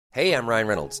Hey, I'm Ryan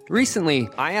Reynolds. Recently,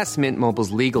 I asked Mint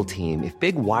Mobile's legal team if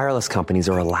big wireless companies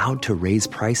are allowed to raise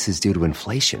prices due to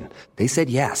inflation. They said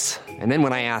yes. And then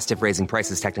when I asked if raising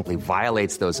prices technically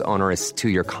violates those onerous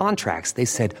two-year contracts, they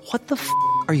said, "What the f***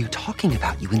 are you talking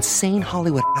about, you insane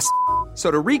Hollywood ass?" So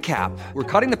to recap, we're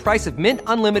cutting the price of Mint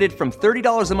Unlimited from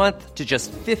 $30 a month to just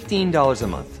 $15 a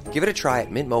month. Give it a try at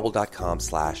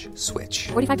mintmobile.com/switch.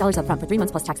 $45 up front for 3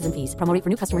 months plus taxes and fees. Promo rate for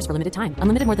new customers for limited time.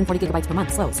 Unlimited more than 40 gigabytes per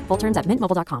month. Slows full terms at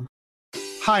mintmobile.com.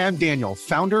 Hi, I'm Daniel,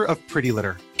 founder of Pretty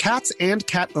Litter. Cats and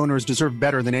cat owners deserve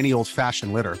better than any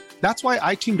old-fashioned litter. That's why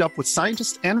I teamed up with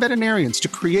scientists and veterinarians to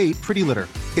create Pretty Litter.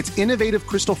 Its innovative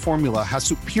crystal formula has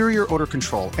superior odor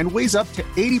control and weighs up to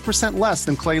 80% less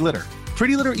than clay litter.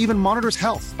 Pretty Litter even monitors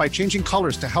health by changing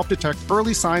colors to help detect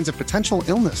early signs of potential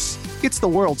illness. It's the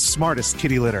world's smartest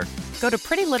kitty litter. Go to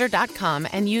prettylitter.com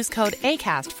and use code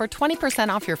ACAST for 20%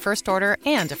 off your first order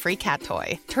and a free cat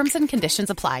toy. Terms and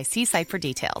conditions apply. See site for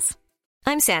details.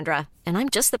 I'm Sandra, and I'm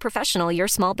just the professional your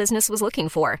small business was looking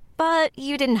for. But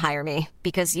you didn't hire me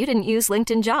because you didn't use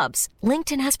LinkedIn Jobs.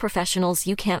 LinkedIn has professionals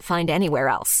you can't find anywhere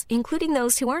else, including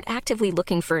those who aren't actively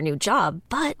looking for a new job,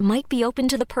 but might be open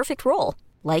to the perfect role,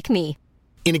 like me.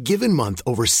 In a given month,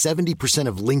 over 70%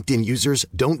 of LinkedIn users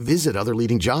don't visit other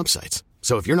leading job sites.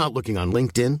 So if you're not looking on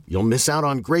LinkedIn, you'll miss out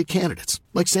on great candidates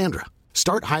like Sandra.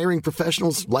 Start hiring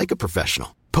professionals like a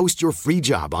professional. Post your free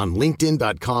job on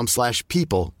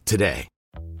linkedin.com/people today.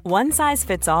 One size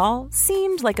fits all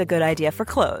seemed like a good idea for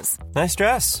clothes. Nice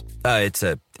dress. It's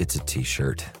a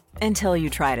t-shirt. Until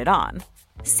you tried it on.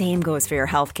 Same goes for your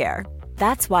healthcare.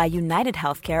 That's why United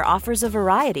Healthcare offers a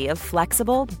variety of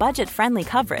flexible, budget-friendly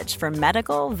coverage for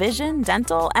medical, vision,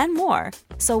 dental, and more.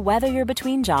 So whether you're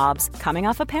between jobs, coming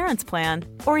off a parent's plan,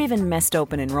 or even missed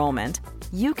open enrollment,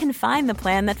 you can find the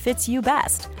plan that fits you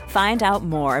best. Find out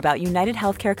more about United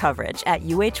Healthcare coverage at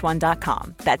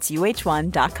uh1.com. That's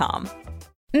uh1.com.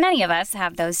 Many of us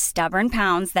have those stubborn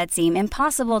pounds that seem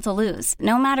impossible to lose,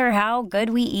 no matter how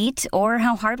good we eat or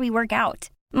how hard we work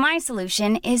out. My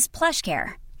solution is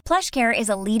PlushCare. PlushCare is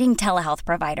a leading telehealth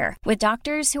provider with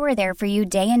doctors who are there for you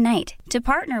day and night to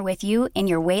partner with you in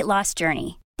your weight loss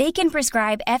journey. They can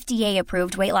prescribe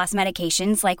FDA-approved weight loss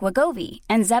medications like Wegovy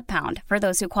and Zepbound for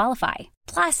those who qualify.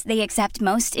 Plus, they accept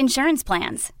most insurance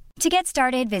plans. To get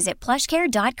started, visit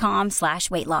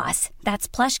plushcare.com/weightloss. That's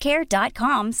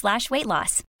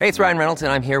plushcare.com/weightloss. Hey, it's Ryan Reynolds,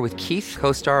 and I'm here with Keith,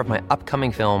 co-star of my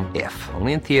upcoming film, If,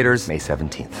 only in theaters May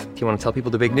 17th. Do you want to tell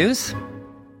people the big news?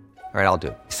 All right, I'll do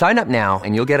it. Sign up now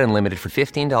and you'll get unlimited for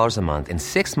 $15 a month and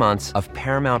 6 months of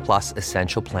Paramount Plus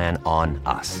Essential Plan on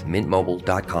us.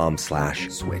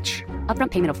 mintmobile.com/switch.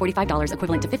 Upfront payment of $45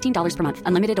 equivalent to $15 per month.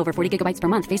 Unlimited over 40 gigabytes per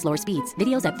month. Face lower speeds.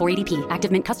 Videos at 480p.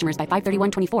 Active Mint customers by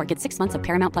 531.24 get 6 months of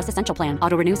Paramount Plus Essential Plan.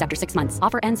 Auto renews after 6 months.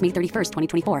 Offer ends May 31st,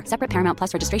 2024. Separate Paramount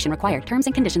Plus registration required. Terms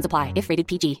and conditions apply if rated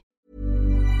PG.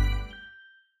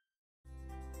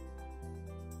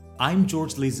 I'm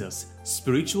George Lizos,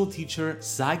 spiritual teacher,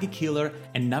 psychic healer,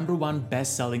 and #1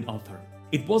 best-selling author.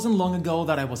 It wasn't long ago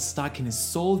that I was stuck in a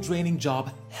soul-draining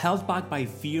job, held back by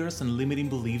fears and limiting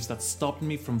beliefs that stopped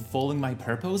me from following my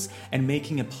purpose and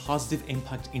making a positive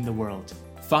impact in the world.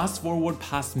 Fast forward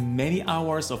past many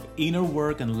hours of inner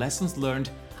work and lessons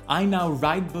learned, I now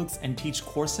write books and teach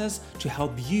courses to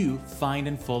help you find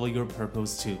and follow your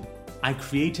purpose too. I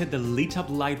created the Lit Up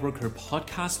Lightworker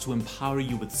podcast to empower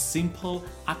you with simple,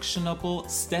 actionable,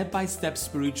 step-by-step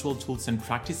spiritual tools and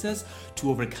practices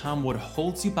to overcome what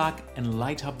holds you back and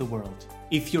light up the world.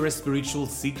 If you're a spiritual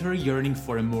seeker yearning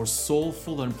for a more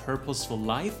soulful and purposeful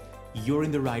life, you're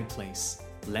in the right place.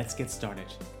 Let's get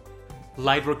started.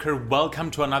 Lightworker,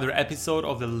 welcome to another episode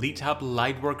of the Lit Up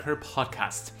Lightworker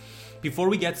podcast. Before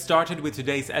we get started with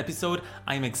today's episode,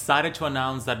 I'm excited to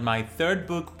announce that my third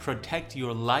book, Protect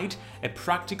Your Light, a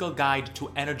practical guide to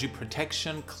energy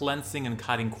protection, cleansing, and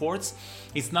cutting quartz,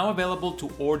 is now available to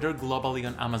order globally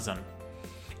on Amazon.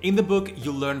 In the book,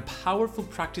 you'll learn powerful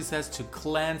practices to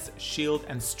cleanse, shield,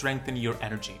 and strengthen your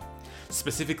energy.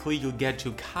 Specifically, you'll get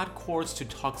to cut cords to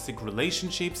toxic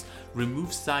relationships,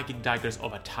 remove psychic daggers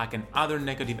of attack and other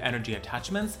negative energy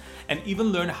attachments, and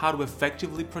even learn how to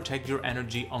effectively protect your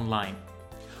energy online.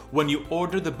 When you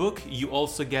order the book, you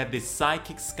also get this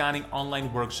psychic scanning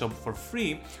online workshop for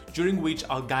free, during which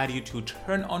I'll guide you to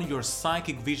turn on your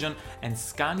psychic vision and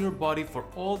scan your body for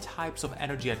all types of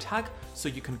energy attack so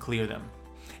you can clear them.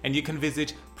 And you can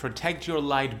visit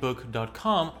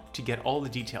protectyourlightbook.com to get all the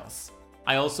details.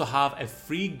 I also have a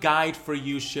free guide for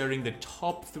you sharing the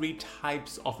top 3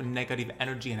 types of negative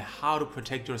energy and how to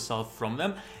protect yourself from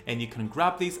them. And you can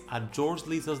grab this at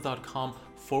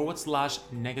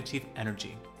georgelizos.com/negative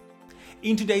energy.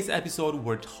 In today's episode,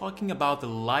 we're talking about the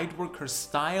Lightworker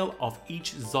style of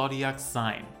each zodiac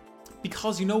sign.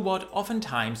 Because you know what,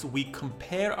 oftentimes we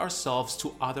compare ourselves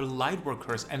to other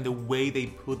Lightworkers and the way they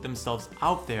put themselves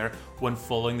out there when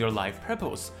following their life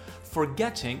purpose,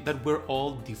 forgetting that we're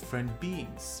all different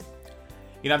beings.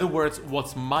 In other words,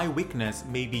 what's my weakness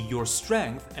may be your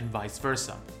strength and vice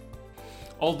versa.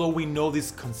 Although we know this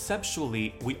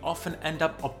conceptually, we often end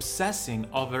up obsessing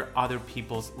over other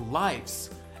people's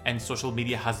lives, and social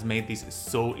media has made this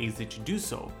so easy to do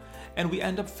so, and we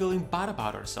end up feeling bad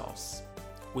about ourselves.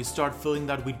 We start feeling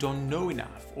that we don't know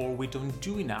enough or we don't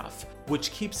do enough,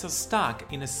 which keeps us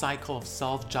stuck in a cycle of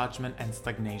self-judgment and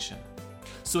stagnation.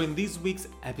 So in this week's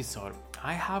episode,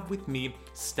 I have with me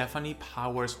Stephanie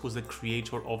Powers, who's the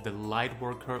creator of the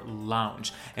Lightworker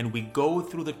Lounge, and we go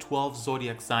through the 12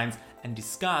 zodiac signs and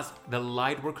discuss the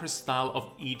Lightworker style of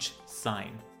each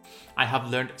sign. I have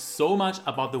learned so much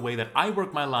about the way that I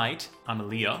work my light, I'm a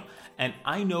Leo, and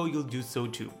I know you'll do so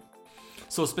too.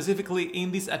 So specifically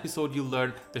in this episode, you'll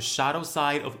learn the shadow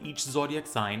side of each zodiac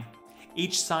sign,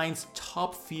 each sign's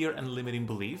top fear and limiting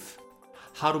belief,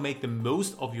 how to make the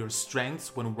most of your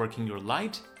strengths when working your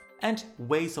light, and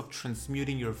ways of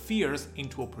transmuting your fears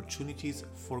into opportunities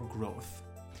for growth.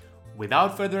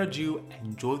 Without further ado,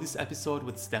 enjoy this episode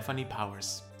with Stephanie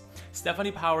Powers.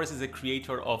 Stephanie Powers is the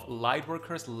creator of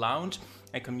Lightworkers Lounge,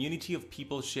 a community of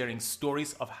people sharing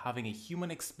stories of having a human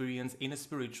experience in a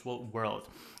spiritual world.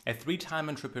 A 3-time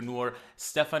entrepreneur,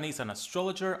 Stephanie is an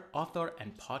astrologer, author,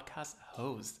 and podcast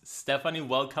host. Stephanie,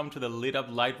 welcome to the Lit Up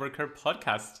Lightworker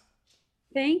podcast.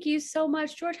 Thank you so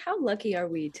much, George. How lucky are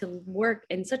we to work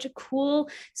in such a cool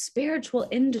spiritual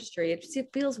industry? It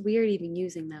feels weird even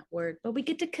using that word, but we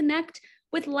get to connect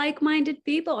with like-minded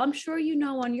people. I'm sure you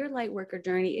know on your Lightworker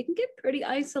journey, it can get pretty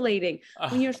isolating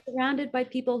when you're surrounded by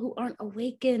people who aren't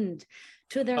awakened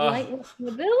to their Lightworker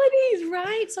abilities,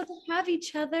 right? So to have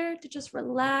each other, to just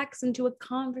relax into a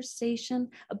conversation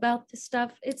about this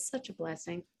stuff, it's such a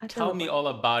blessing. Tell me all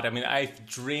about it. I mean, I've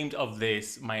dreamed of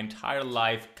this my entire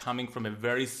life, coming from a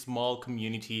very small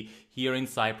community here in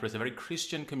Cyprus, a very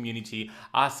Christian community.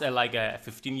 As a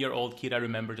 15-year-old kid, I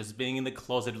remember just being in the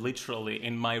closet, literally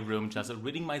in my room, just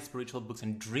reading my spiritual books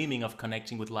and dreaming of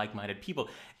connecting with like-minded people.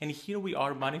 And here we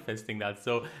are manifesting that.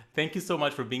 So thank you so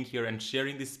much for being here and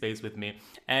sharing this space with me.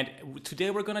 And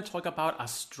today we're going to talk about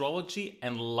astrology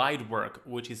and light work,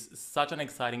 which is such an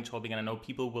exciting topic, and I know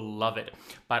people will love it.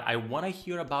 But I want to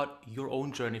hear about your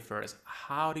own journey first.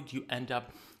 How did you end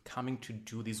up coming to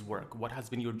do this work? What has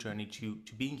been your journey to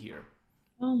being here?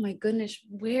 Oh my goodness,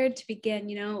 where to begin?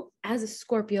 You know, as a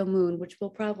Scorpio moon, which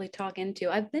we'll probably talk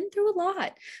into, I've been through a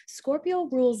lot. Scorpio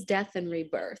rules death and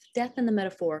rebirth, death in the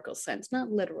metaphorical sense,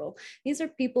 not literal. These are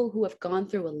people who have gone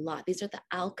through a lot. These are the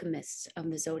alchemists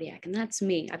of the Zodiac, and that's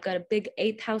me. I've got a big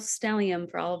 8th house stellium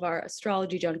for all of our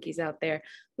astrology junkies out there,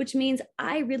 which means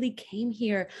I really came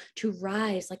here to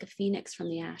rise like a phoenix from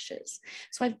the ashes.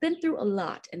 So I've been through a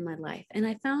lot in my life, and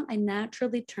I found I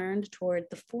naturally turned toward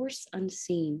the force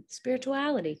unseen,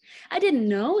 spirituality. I didn't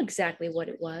know exactly what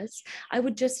it was. I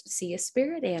would just see a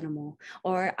spirit animal,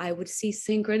 or I would see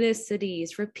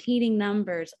synchronicities, repeating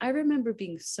numbers. I remember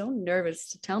being so nervous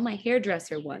to tell my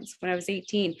hairdresser once when I was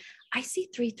 18, I see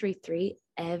 333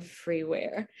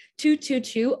 everywhere,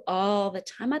 222 all the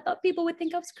time. I thought people would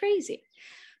think I was crazy.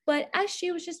 But as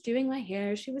she was just doing my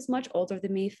hair, she was much older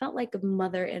than me, felt like a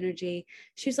mother energy.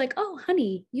 She's like, oh,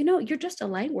 honey, you know, you're just a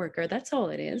light worker. That's all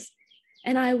it is.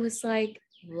 And I was like,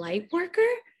 light worker?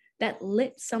 That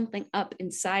lit something up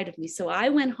inside of me. So I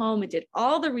went home and did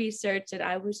all the research, and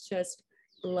I was just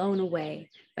blown away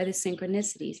by the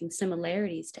synchronicities and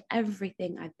similarities to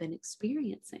everything I've been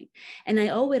experiencing. And I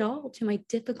owe it all to my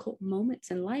difficult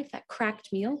moments in life that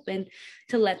cracked me open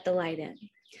to let the light in.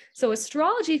 So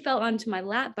astrology fell onto my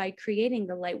lap by creating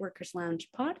the Lightworkers Lounge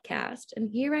podcast.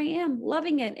 And here I am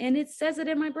loving it. And it says it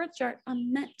in my birth chart.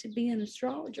 I'm meant to be an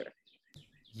astrologer.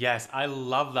 Yes, I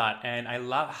love that. And I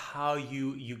love how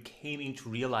you came into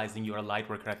realizing you're a light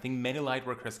worker. I think many light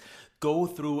workers go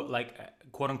through like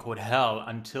quote unquote hell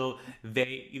until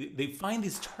they find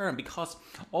this term, because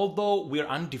although we're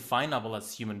undefinable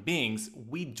as human beings,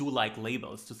 we do like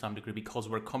labels to some degree because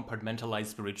we're compartmentalized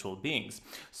spiritual beings.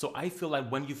 So I feel like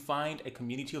when you find a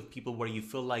community of people where you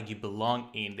feel like you belong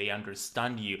in, they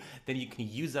understand you, then you can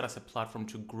use that as a platform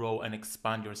to grow and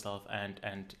expand yourself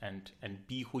and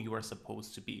be who you are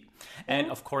supposed to be.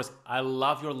 And of course, I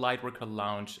love your Lightworker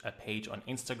Lounge page on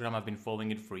Instagram. I've been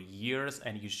following it for years,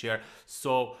 and you share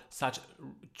such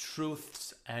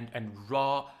truths and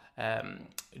raw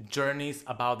journeys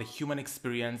about the human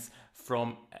experience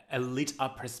from a lit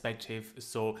up perspective.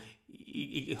 So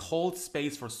it holds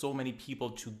space for so many people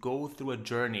to go through a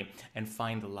journey and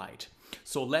find the light.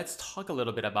 So let's talk a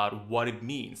little bit about what it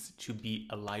means to be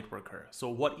a light worker. So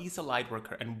what is a light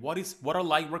worker, and what are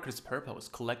light workers' purpose,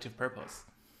 collective purpose?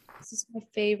 This is my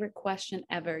favorite question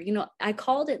ever. You know, I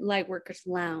called it Lightworkers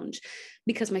Lounge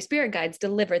because my spirit guides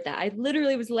delivered that. I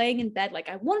literally was laying in bed like,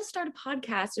 I want to start a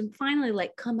podcast and finally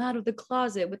like come out of the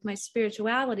closet with my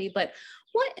spirituality, but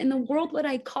what in the world would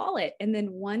I call it? And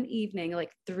then one evening,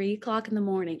 like 3 o'clock in the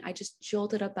morning, I just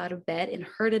jolted up out of bed and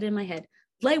heard it in my head.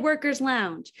 Lightworkers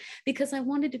Lounge, because I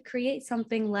wanted to create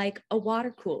something like a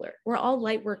water cooler. We're all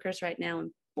light workers right now,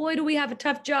 and boy, do we have a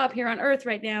tough job here on earth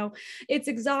right now. It's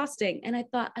exhausting. And I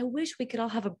thought, I wish we could all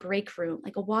have a break room,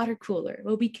 like a water cooler,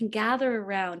 where we can gather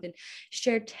around and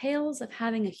share tales of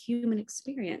having a human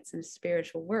experience in a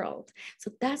spiritual world.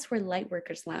 So that's where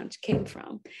Lightworkers Lounge came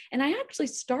from. And I actually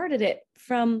started it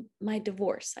from my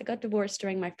divorce. I got divorced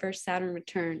during my first Saturn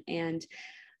return, and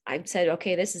I said,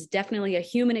 okay, this is definitely a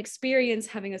human experience,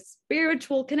 having a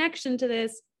spiritual connection to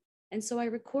this. And so I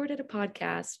recorded a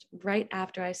podcast right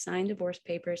after I signed divorce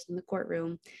papers in the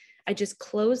courtroom. I just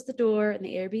closed the door in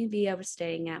the Airbnb I was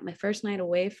staying at, my first night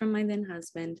away from my then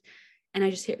husband. And I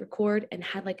just hit record and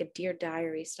had like a Dear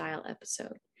Diary style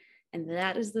episode. And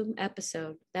that is the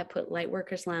episode that put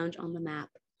Lightworkers Lounge on the map.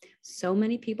 So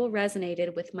many people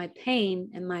resonated with my pain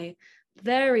and my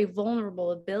very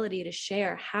vulnerable ability to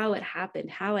share how it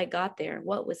happened, how I got there,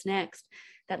 what was next,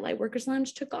 that Lightworkers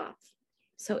Lounge took off.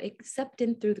 So it stepped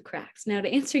in through the cracks. Now, to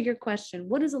answer your question,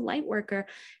 what is a light worker?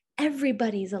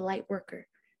 Everybody's a light worker.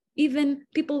 Even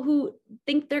people who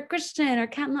think they're Christian or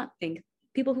cannot think,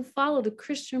 people who follow the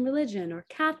Christian religion or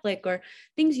Catholic or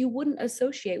things you wouldn't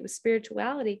associate with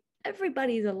spirituality,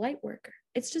 everybody's a light worker.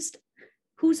 It's just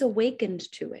who's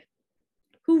awakened to it,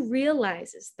 who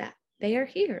realizes that they are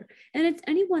here. And it's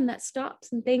anyone that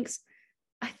stops and thinks,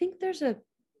 I think there's a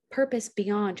purpose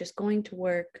beyond just going to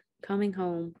work, coming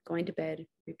home, going to bed,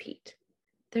 repeat.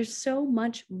 There's so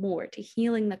much more to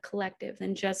healing the collective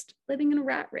than just living in a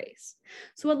rat race.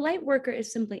 So a light worker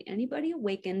is simply anybody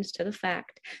awakened to the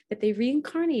fact that they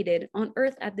reincarnated on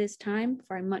earth at this time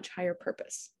for a much higher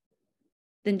purpose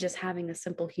than just having a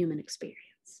simple human experience.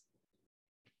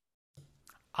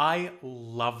 I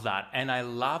love that. And I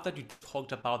love that you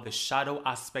talked about the shadow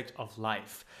aspect of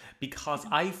life, because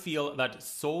I feel that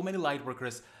so many light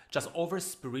workers just over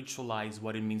spiritualize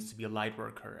what it means to be a light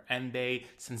worker, and they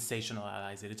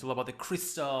sensationalize it. It's all about the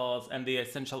crystals and the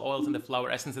essential oils and the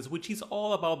flower essences, which is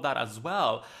all about that as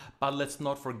well. But let's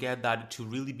not forget that to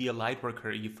really be a light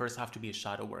worker, you first have to be a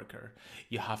shadow worker.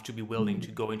 You have to be willing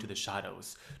to go into the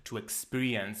shadows, to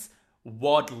experience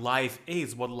what life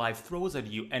is, what life throws at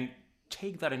you, and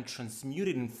take that and transmute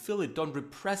it and feel it. Don't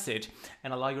repress it,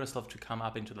 and allow yourself to come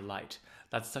up into the light.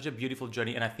 That's such a beautiful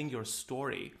journey. And I think your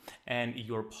story and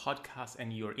your podcast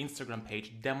and your Instagram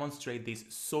page demonstrate this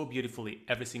so beautifully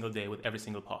every single day with every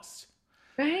single post.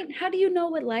 Right? How do you know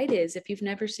what light is if you've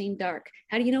never seen dark?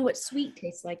 How do you know what sweet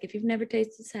tastes like if you've never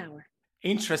tasted sour?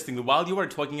 Interestingly, while you were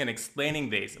talking and explaining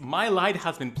this, my light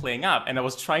has been playing up, and I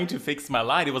was trying to fix my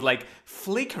light. It was like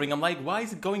flickering. I'm like, why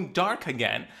is it going dark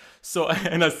again? So,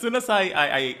 and as soon as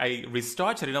I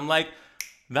restarted it, I'm like,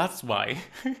 that's why.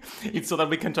 It's so that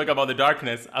we can talk about the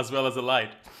darkness as well as the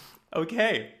light.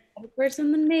 Okay.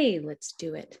 Person than me. Let's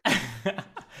do it.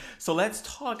 So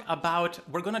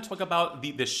we're going to talk about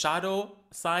the shadow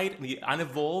side, the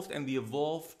unevolved and the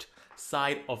evolved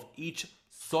side of each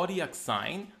zodiac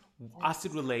sign as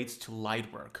it relates to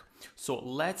light work. So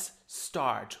let's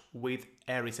start with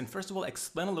Aries. And first of all,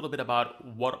 explain a little bit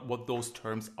about what those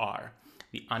terms are,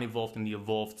 the unevolved and the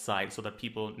evolved side, so that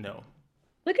people know.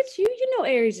 Look at you. You know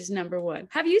Aries is number one.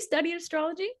 Have you studied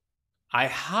astrology? I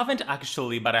haven't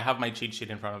actually, but I have my cheat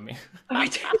sheet in front of me.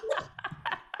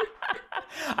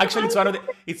 Actually,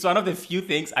 it's one of the few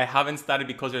things I haven't studied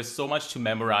because there's so much to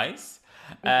memorize,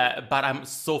 but I'm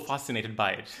so fascinated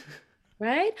by it.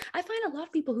 Right? I find a lot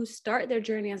of people who start their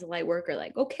journey as a light worker,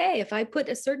 like, okay, if I put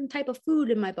a certain type of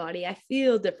food in my body, I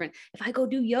feel different. If I go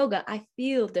do yoga, I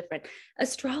feel different.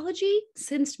 Astrology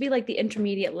seems to be like the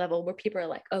intermediate level where people are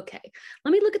like, okay,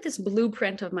 let me look at this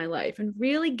blueprint of my life and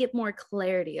really get more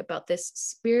clarity about this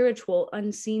spiritual,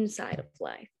 unseen side of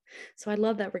life. So I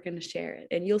love that we're going to share it.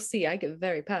 And you'll see, I get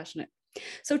very passionate.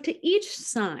 So to each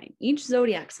sign, each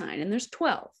zodiac sign, and there's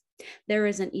 12, there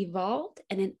is an evolved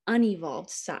and an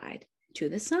unevolved side to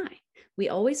the sign. We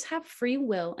always have free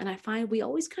will, and I find we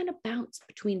always kind of bounce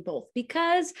between both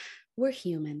because We're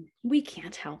human. We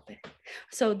can't help it.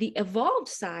 So the evolved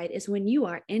side is when you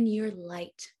are in your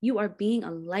light. You are being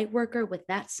a light worker with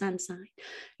that sun sign.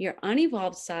 Your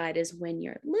unevolved side is when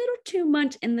you're a little too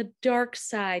much in the dark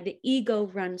side, the ego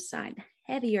run side,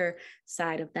 the heavier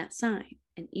side of that sign.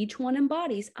 And each one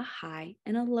embodies a high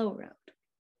and a low road,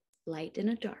 light and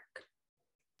a dark.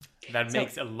 That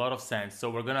makes a lot of sense. So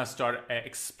we're going to start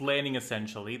explaining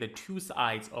essentially the two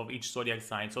sides of each zodiac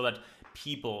sign so that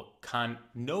people can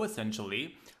know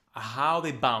essentially how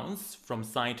they bounce from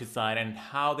side to side and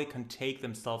how they can take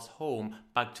themselves home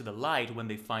back to the light when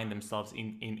they find themselves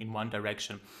in one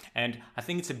direction. And I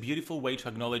think it's a beautiful way to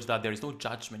acknowledge that there is no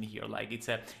judgment here. Like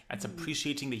it's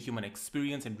appreciating the human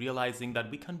experience and realizing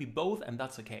that we can be both, and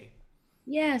that's okay.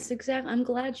 Yes, exactly. I'm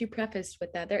glad you prefaced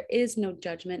with that. There is no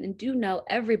judgment. And do know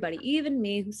everybody, even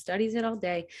me who studies it all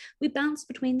day, we bounce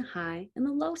between the high and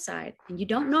the low side. And you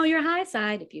don't know your high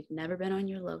side if you've never been on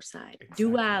your low side. Exactly.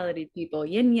 Duality, people,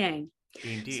 yin yang.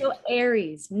 Indeed. So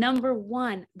Aries, number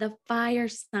one, the fire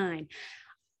sign.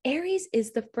 Aries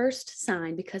is the first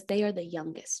sign because they are the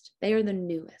youngest. They are the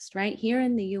newest, right? Here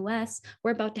in the US, we're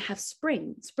about to have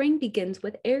spring. Spring begins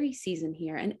with Aries season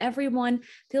here, and everyone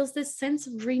feels this sense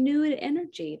of renewed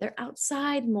energy. They're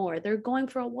outside more. They're going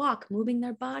for a walk, moving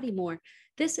their body more.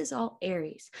 This is all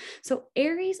Aries. So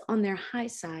Aries on their high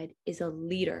side is a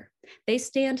leader. They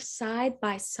stand side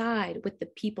by side with the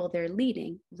people they're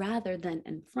leading rather than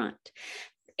in front.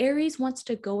 Aries wants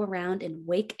to go around and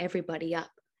wake everybody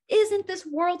up. Isn't this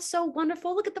world so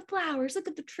wonderful? Look at the flowers, look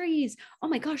at the trees. Oh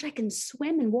my gosh, I can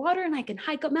swim in water and I can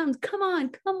hike up mountains. Come on,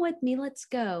 come with me, let's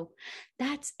go.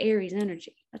 That's Aries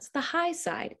energy. That's the high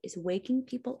side, is waking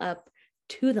people up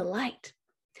to the light.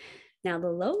 Now, the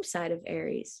low side of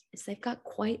Aries is they've got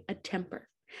quite a temper.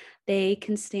 They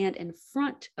can stand in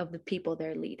front of the people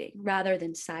they're leading rather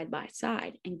than side by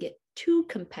side and get too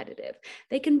competitive.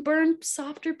 They can burn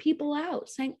softer people out,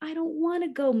 saying, I don't want to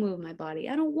go move my body.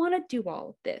 I don't want to do all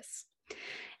of this.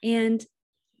 And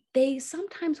they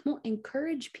sometimes won't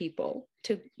encourage people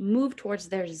to move towards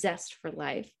their zest for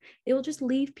life. It will just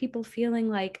leave people feeling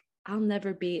like, I'll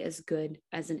never be as good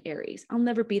as an Aries. I'll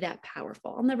never be that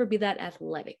powerful. I'll never be that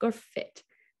athletic or fit,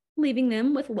 leaving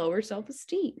them with lower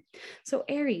self-esteem. So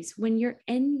Aries, when you're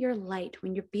in your light,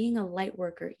 when you're being a light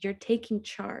worker, you're taking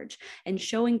charge and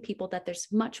showing people that there's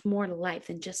much more to life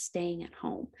than just staying at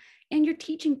home. And you're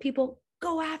teaching people,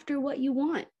 go after what you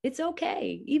want. It's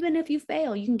okay. Even if you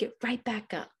fail, you can get right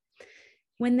back up.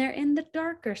 When they're in the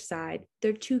darker side,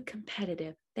 they're too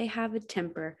competitive. They have a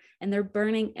temper and they're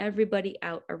burning everybody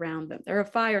out around them. They're a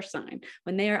fire sign.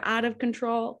 When they are out of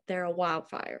control, they're a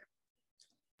wildfire.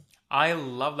 I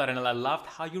love that, and I loved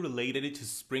how you related it to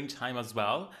springtime as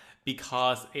well,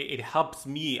 because it helps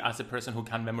me as a person who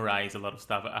can memorize a lot of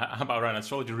stuff about an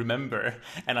astrology, remember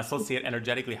and associate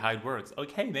energetically how it works.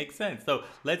 Okay, makes sense. So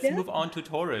let's move on to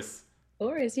Taurus.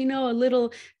 Taurus, a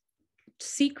little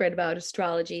secret about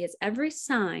astrology is every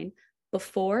sign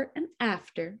before and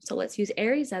after. So let's use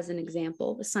Aries as an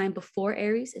example. The sign before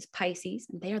Aries is Pisces,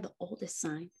 and they are the oldest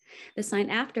sign. The sign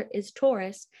after is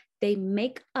Taurus. They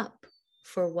make up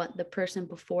for what the person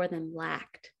before them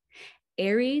lacked.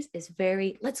 Aries is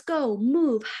very, let's go,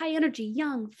 move, high energy,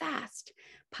 young, fast.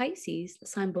 Pisces, the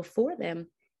sign before them,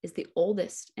 is the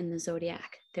oldest in the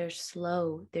zodiac. They're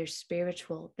slow, they're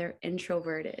spiritual, they're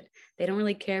introverted. They don't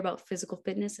really care about physical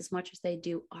fitness as much as they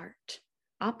do art.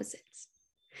 Opposites.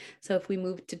 So if we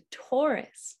move to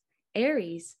Taurus,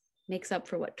 Aries makes up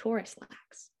for what Taurus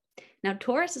lacks. Now,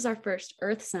 Taurus is our first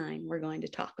earth sign we're going to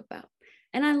talk about.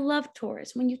 And I love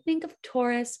Taurus. When you think of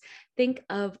Taurus, think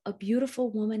of a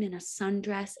beautiful woman in a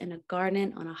sundress in a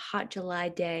garden on a hot July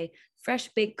day, fresh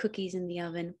baked cookies in the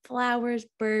oven, flowers,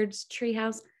 birds,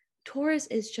 treehouse. Taurus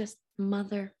is just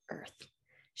Mother Earth.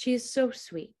 She is so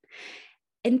sweet.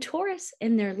 And Taurus,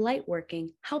 in their light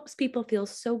working, helps people feel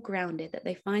so grounded that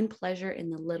they find pleasure in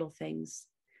the little things.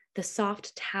 The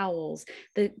soft towels,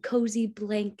 the cozy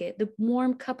blanket, the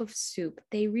warm cup of soup.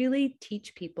 They really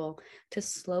teach people to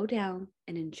slow down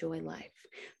and enjoy life.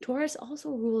 Taurus also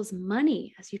rules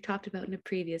money, as you talked about in a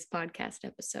previous podcast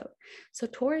episode. So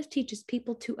Taurus teaches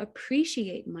people to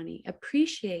appreciate money,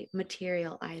 appreciate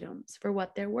material items for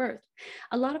what they're worth.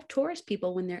 A lot of Taurus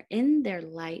people, when they're in their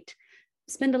light,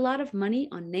 spend a lot of money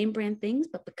on name brand things,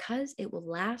 but because it will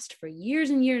last for years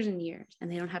and years and years, and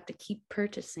they don't have to keep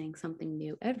purchasing something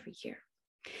new every year.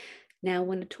 Now,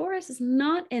 when a Taurus is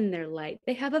not in their light,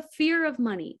 they have a fear of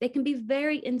money. They can be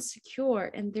very insecure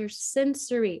and their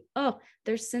sensory,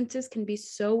 their senses can be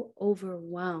so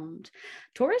overwhelmed.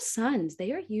 Taurus suns,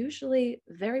 they are usually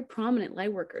very prominent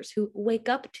light workers who wake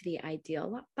up to the ideal a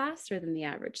lot faster than the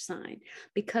average sign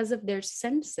because of their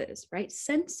senses, right?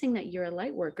 Sensing that you're a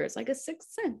light worker is like a sixth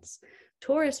sense.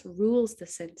 Taurus rules the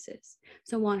senses.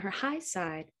 So on her high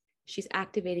side, she's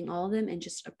activating all of them and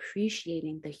just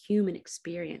appreciating the human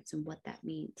experience and what that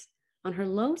means. On her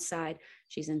low side,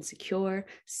 she's insecure,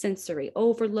 sensory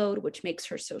overload, which makes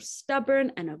her so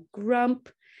stubborn and a grump,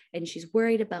 and she's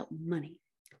worried about money.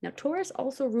 Now, Taurus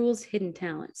also rules hidden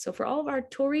talents. So for all of our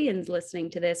Taurians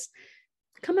listening to this,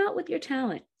 come out with your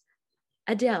talent.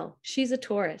 Adele, she's a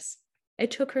Taurus. It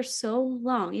took her so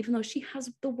long, even though she has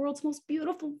the world's most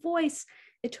beautiful voice,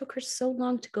 it took her so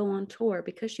long to go on tour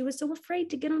because she was so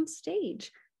afraid to get on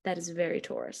stage. That is very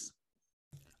Taurus.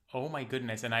 Oh my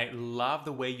goodness. And I love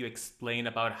the way you explain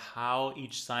about how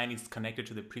each sign is connected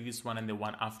to the previous one and the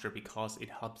one after, because it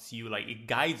helps you, like it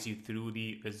guides you through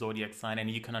the zodiac sign,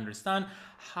 and you can understand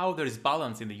how there is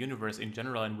balance in the universe in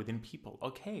general and within people.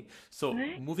 Okay. So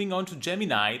moving on to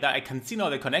Gemini, that I can see now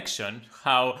the connection,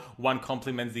 how one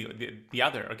complements the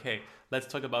other. Okay. Let's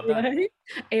talk about that. Right?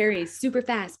 Aries, super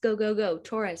fast, go, go, go.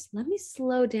 Taurus, let me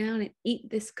slow down and eat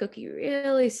this cookie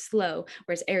really slow.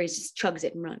 Whereas Aries just chugs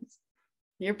it and runs.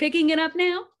 You're picking it up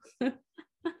now?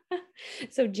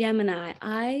 So Gemini,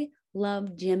 I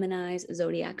love Gemini's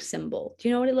zodiac symbol. Do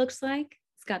you know what it looks like?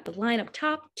 It's got the line up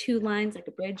top, two lines like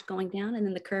a bridge going down, and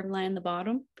then the curved line on the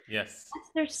bottom. Yes. That's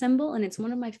their symbol, and it's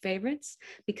one of my favorites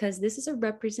because this is a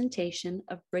representation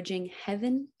of bridging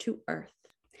heaven to earth.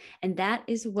 And that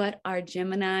is what our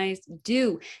Geminis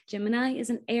do. Gemini is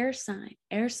an air sign.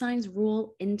 Air signs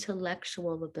rule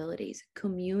intellectual abilities,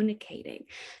 communicating.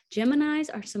 Geminis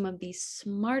are some of the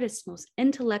smartest, most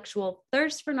intellectual,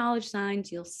 thirst for knowledge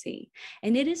signs you'll see.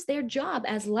 And it is their job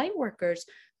as light workers,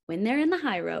 when they're in the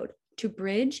high road, to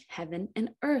bridge heaven and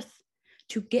earth,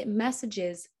 to get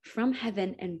messages from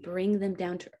heaven and bring them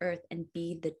down to earth and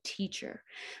be the teacher.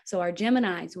 So our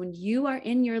Geminis, when you are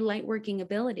in your light working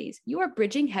abilities, you are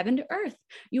bridging heaven to earth.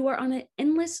 You are on an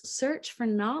endless search for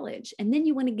knowledge, and then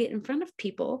you want to get in front of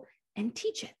people and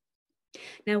teach it.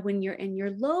 Now, when you're in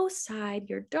your low side,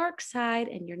 your dark side,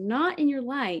 and you're not in your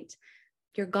light,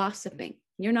 you're gossiping.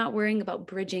 You're not worrying about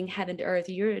bridging heaven to earth.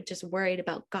 You're just worried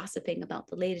about gossiping about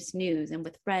the latest news and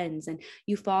with friends. And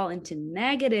you fall into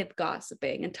negative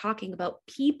gossiping and talking about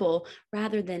people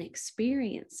rather than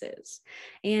experiences.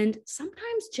 And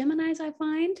sometimes Geminis, I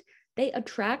find, they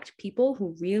attract people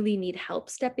who really need help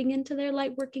stepping into their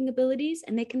light working abilities,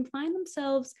 and they can find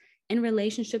themselves in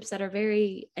relationships that are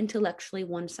very intellectually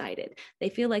one-sided. They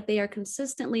feel like they are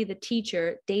consistently the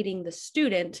teacher dating the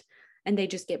student, and they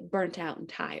just get burnt out and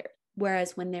tired.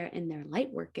 Whereas when they're in their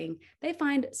light working, they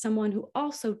find someone who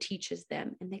also teaches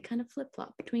them, and they kind of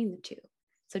flip-flop between the two.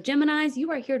 So Geminis, you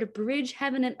are here to bridge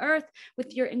heaven and earth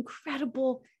with your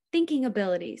incredible thinking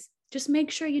abilities. Just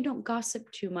make sure you don't gossip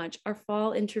too much or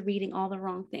fall into reading all the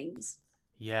wrong things.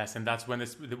 Yes, and that's when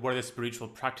where the spiritual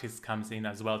practice comes in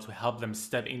as well, to help them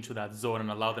step into that zone and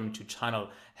allow them to channel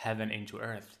heaven into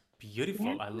earth. Beautiful.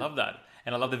 Yeah. I love that.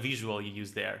 And I love the visual you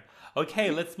use there. Okay,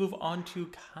 let's move on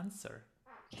to Cancer.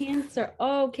 Cancer.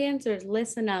 Oh, Cancers,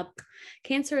 listen up.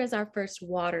 Cancer is our first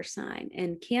water sign.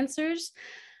 And Cancers,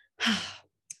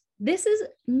 this is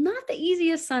not the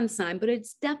easiest sun sign, but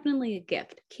it's definitely a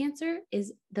gift. Cancer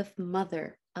is the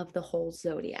mother of the whole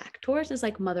zodiac. Taurus is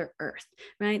like Mother Earth,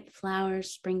 right?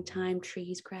 Flowers, springtime,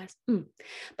 trees, grass.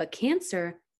 But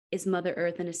Cancer is Mother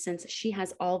Earth in a sense. She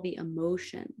has all the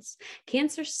emotions.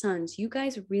 Cancer suns, you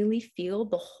guys really feel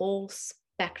the whole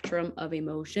spectrum of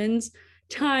emotions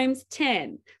times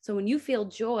 10. So when you feel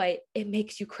joy, it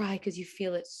makes you cry because you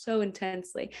feel it so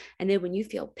intensely. And then when you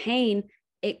feel pain,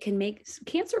 it can make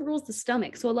Cancer rules the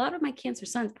stomach. So a lot of my Cancer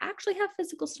suns actually have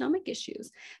physical stomach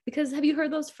issues, because have you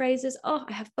heard those phrases? Oh,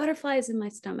 I have butterflies in my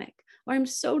stomach, or I'm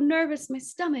so nervous, my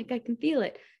stomach, I can feel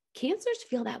it. Cancers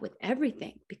feel that with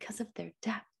everything because of their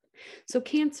depth. So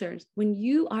Cancers, when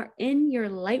you are in your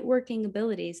light working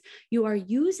abilities, you are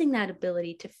using that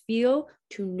ability to feel,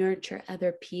 to nurture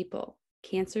other people.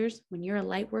 Cancers, when you're a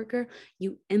light worker,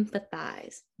 you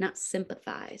empathize, not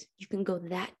sympathize. You can go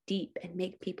that deep and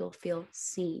make people feel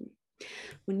seen.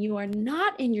 When you are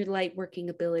not in your light working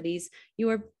abilities,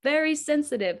 you are very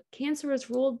sensitive. Cancer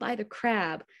is ruled by the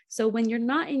crab. So when you're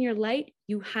not in your light,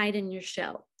 you hide in your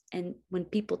shell. And when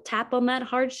people tap on that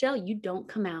hard shell, you don't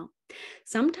come out.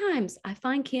 Sometimes I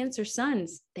find Cancer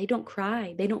suns, they don't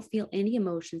cry. They don't feel any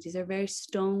emotions. These are very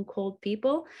stone cold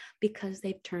people because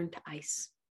they've turned to ice.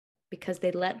 because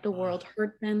they let the world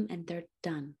hurt them and they're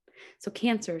done. So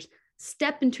Cancers,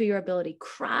 step into your ability,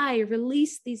 cry,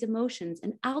 release these emotions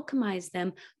and alchemize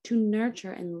them to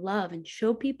nurture and love and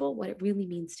show people what it really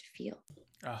means to feel.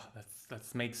 Oh,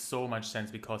 that makes so much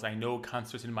sense, because I know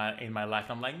cancers in my life.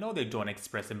 I'm like, no, they don't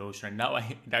express emotion. And now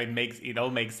it all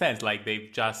makes sense. Like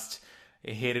they've just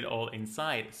hid it all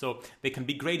inside. So they can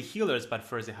be great healers, but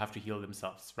first they have to heal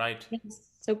themselves, right? Yes.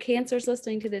 So Cancers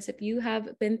listening to this, if you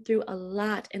have been through a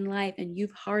lot in life and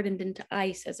you've hardened into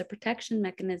ice as a protection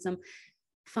mechanism,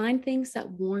 find things that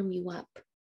warm you up.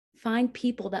 Find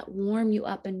people that warm you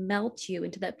up and melt you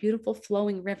into that beautiful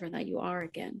flowing river that you are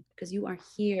again, because you are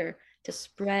here to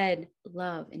spread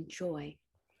love and joy.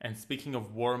 And speaking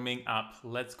of warming up,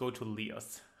 let's go to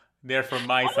Leos. They're from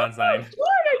my sun sign. Are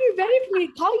you ready for me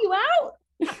to call you out?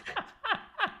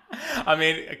 I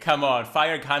mean, come on,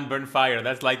 fire can't burn fire.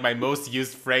 That's like my most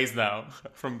used phrase now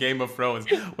from Game of Thrones.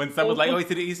 When someone's like, oh,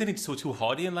 isn't it so too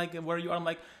hot in like where you are? I'm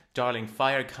like, darling,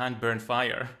 fire can't burn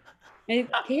fire. It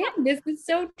can. This is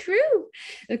so true.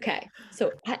 Okay.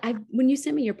 So I when you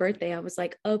sent me your birthday, I was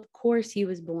like, of course he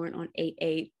was born on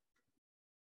 8/8.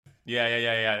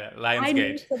 Yeah. Lionsgate. I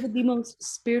know some of the most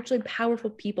spiritually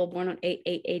powerful people born on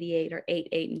 8/8/88 or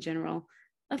 8/8 in general.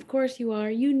 Of course you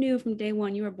are. You knew from day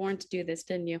one you were born to do this,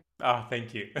 didn't you? Oh,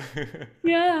 thank you.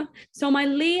 Yeah. So my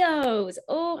Leos.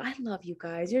 Oh, I love you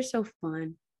guys. You're so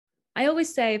fun. I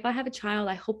always say if I have a child,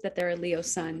 I hope that they're a Leo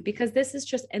sun, because this is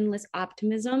just endless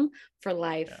optimism for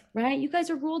life, right? You guys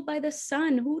are ruled by the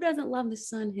sun. Who doesn't love the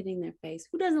sun hitting their face?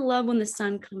 Who doesn't love when the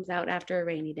sun comes out after a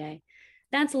rainy day?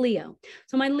 That's Leo.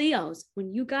 So my Leos,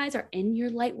 when you guys are in your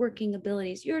light working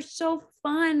abilities, you're so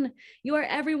fun. You are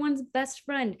everyone's best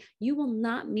friend. You will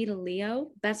not meet a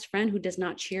Leo best friend who does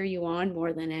not cheer you on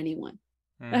more than anyone.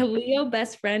 A Leo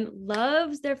best friend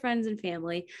loves their friends and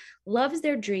family, loves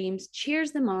their dreams,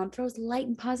 cheers them on, throws light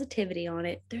and positivity on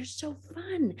it. They're so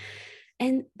fun.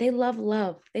 And they love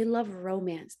love. They love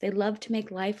romance. They love to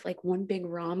make life like one big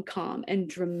rom-com and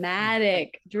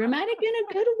dramatic in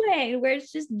a good way, where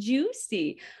it's just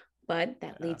juicy. But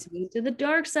that leads me to the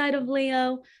dark side of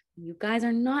Leo. When you guys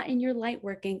are not in your light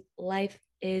working, life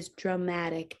is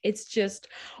dramatic. It's just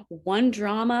one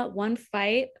drama, one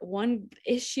fight, one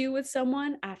issue with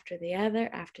someone after the other.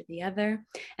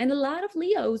 And a lot of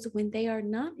Leos, when they are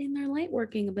not in their light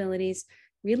working abilities,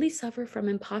 really suffer from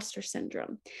imposter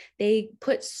syndrome. They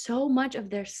put so much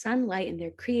of their sunlight and their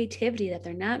creativity that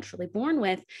they're naturally born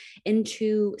with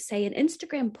into, say, an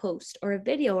Instagram post or a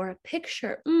video or a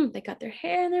picture. They got their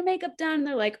hair and their makeup done. And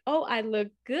they're like, oh, I look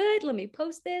good. Let me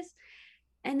post this.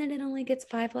 And then it only gets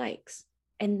 5 likes.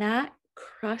 And that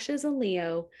crushes a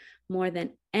Leo more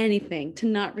than anything, to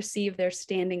not receive their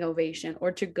standing ovation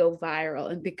or to go viral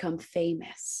and become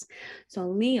famous. So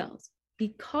Leos,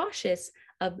 be cautious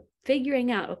of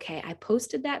figuring out, okay, I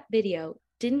posted that video,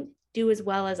 didn't do as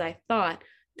well as I thought.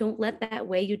 Don't let that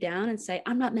weigh you down and say,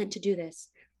 I'm not meant to do this.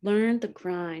 Learn the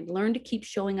grind, learn to keep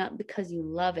showing up because you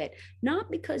love it, not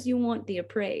because you want the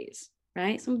praise,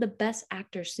 right? Some of the best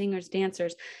actors, singers,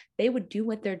 dancers, they would do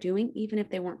what they're doing even if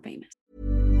they weren't famous.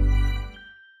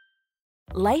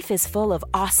 Life is full of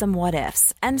awesome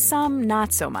what-ifs, and some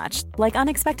not so much, like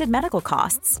unexpected medical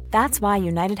costs. That's why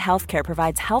United Healthcare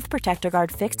provides Health Protector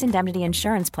Guard fixed indemnity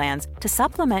insurance plans to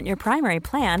supplement your primary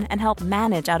plan and help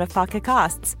manage out-of-pocket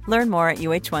costs. Learn more at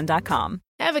uh1.com.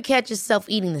 Ever catch yourself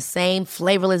eating the same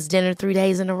flavorless dinner 3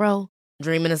 days in a row?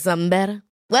 Dreaming of something better?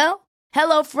 Well,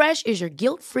 HelloFresh is your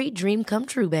guilt-free dream come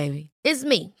true, baby. It's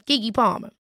me, Keke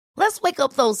Palmer. Let's wake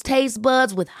up those taste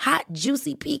buds with hot,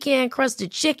 juicy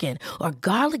pecan-crusted chicken or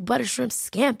garlic butter shrimp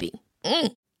scampi.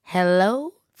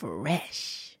 Hello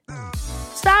Fresh.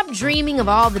 Stop dreaming of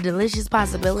all the delicious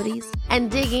possibilities and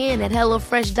dig in at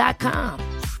HelloFresh.com.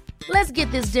 Let's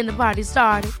get this dinner party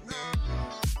started.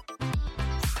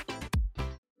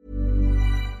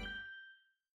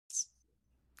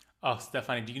 Oh,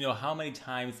 Stephanie, do you know how many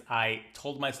times I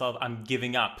told myself I'm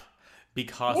giving up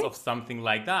because of something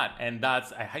like that? And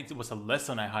it was a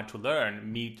lesson I had to learn,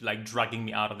 me like dragging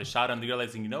me out of the shadow and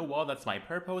realizing, you know what, that's my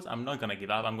purpose. I'm not going to give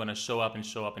up. I'm going to show up and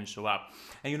show up and show up.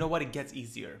 And you know what? It gets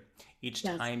easier. Each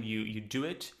time you do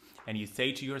it and you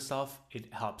say to yourself,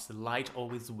 it helps. The light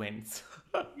always wins.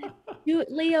 Do it,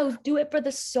 Leo. Do it for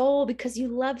the soul because you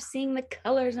love seeing the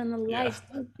colors and the lights.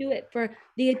 Don't do it for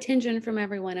the attention from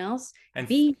everyone else. And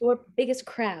be your biggest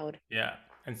crowd. Yeah.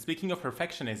 And speaking of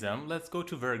perfectionism, let's go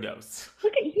to Virgos.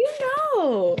 Look at you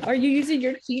know. Are you using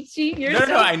your cheat sheet? No,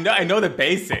 I know the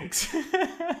basics. We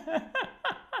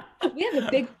have a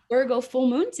big Virgo full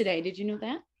moon today. Did you know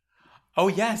that? Oh,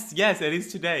 yes, it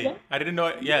is today. Yeah. I didn't know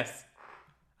it. Yes.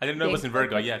 I didn't know it was in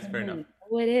Virgo. Yes, fair enough.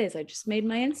 Oh, it is. I just made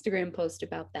my Instagram post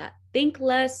about that. Think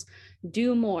less,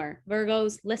 do more.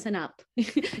 Virgos, listen up.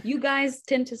 You guys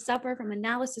tend to suffer from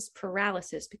analysis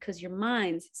paralysis because your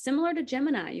minds, similar to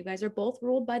Gemini, you guys are both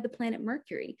ruled by the planet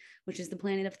Mercury, which is the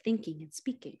planet of thinking and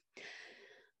speaking.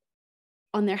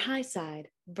 On their high side,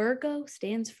 Virgo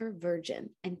stands for virgin,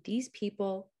 and these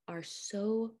people are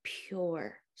so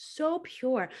pure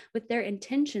with their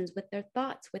intentions, with their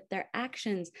thoughts, with their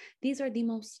actions. These are the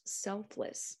most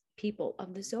selfless people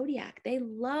of the zodiac. They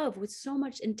love with so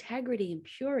much integrity and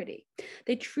purity.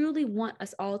 They truly want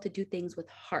us all to do things with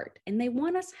heart, and they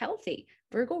want us healthy.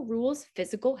 Virgo rules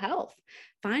physical health.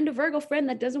 Find a Virgo friend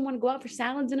that doesn't want to go out for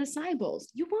salads and acai bowls.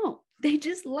 You won't. They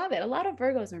just love it. A lot of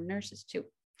Virgos are nurses too.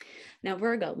 Now,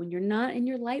 Virgo, when you're not in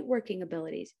your light working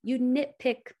abilities, you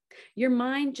nitpick. Your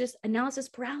mind just analysis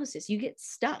paralysis. You get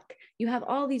stuck. You have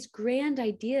all these grand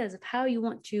ideas of how you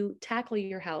want to tackle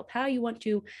your health, how you want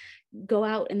to go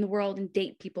out in the world and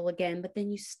date people again, but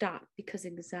then you stop because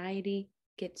anxiety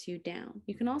gets you down.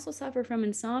 You can also suffer from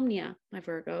insomnia, my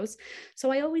Virgos.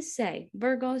 So I always say,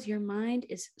 Virgos, your mind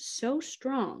is so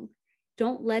strong.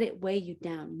 Don't let it weigh you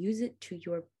down. Use it to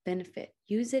your benefit.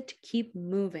 Use it to keep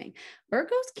moving.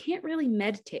 Virgos can't really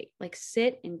meditate, like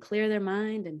sit and clear their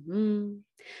mind and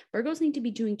Virgos need to be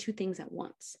doing two things at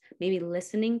once. Maybe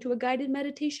listening to a guided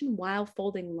meditation while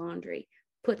folding laundry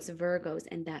puts Virgos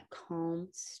in that calm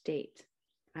state.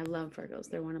 I love Virgos.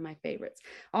 They're one of my favorites.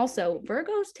 Also,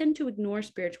 Virgos tend to ignore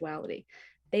spirituality.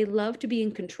 They love to be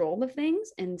in control of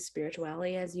things, and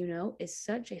spirituality, as you know, is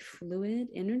such a fluid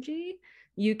energy.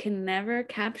 You can never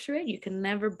capture it. You can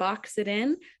never box it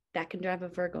in. That can drive a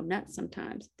Virgo nuts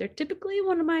sometimes. They're typically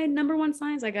one of my number one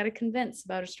signs I got to convince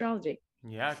about astrology.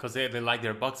 Yeah, because they like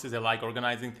their boxes. They like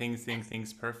organizing things, seeing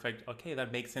things perfect. Okay,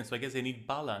 that makes sense. So I guess they need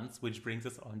balance, which brings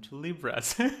us on to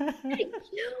Libras. Hey,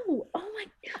 you! Oh my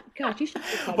gosh, you should.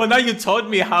 Well, now you taught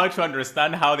me how to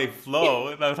understand how they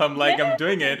flow. I'm like, I'm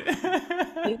doing it.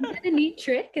 Isn't that a neat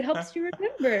trick? It helps you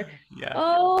remember. Yeah.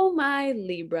 Oh, my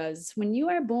Libras. When you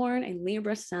are born a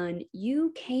Libra sun,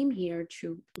 you came here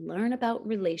to learn about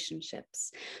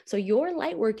relationships. So your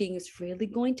light working is really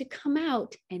going to come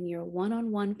out in your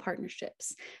one-on-one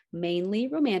partnerships, mainly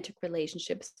romantic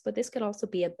relationships, but this could also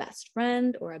be a best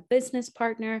friend or a business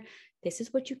partner. This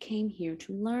is what you came here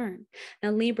to learn.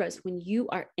 Now, Libras, when you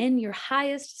are in your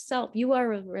highest self, you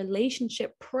are a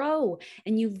relationship pro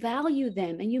and you value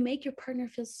them and you make your partner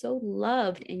feel so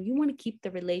loved and you want to keep the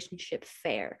relationship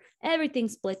fair. Everything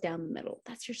split down the middle.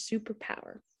 That's your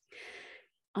superpower.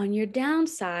 On your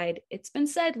downside, it's been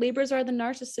said Libras are the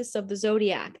narcissists of the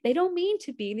zodiac. They don't mean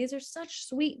to be. These are such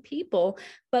sweet people.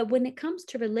 But when it comes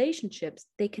to relationships,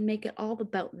 they can make it all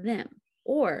about them.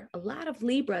 Or a lot of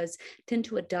Libras tend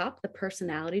to adopt the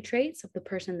personality traits of the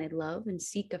person they love and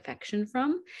seek affection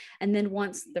from. And then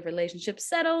once the relationship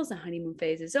settles, the honeymoon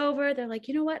phase is over, they're like,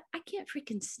 you know what? I can't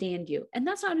freaking stand you. And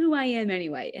that's not who I am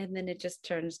anyway. And then it just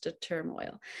turns to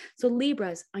turmoil. So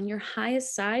Libras, on your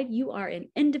highest side, you are an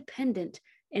independent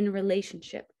in a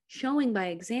relationship. Showing by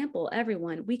example,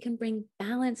 everyone, we can bring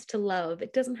balance to love.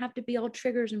 It doesn't have to be all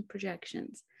triggers and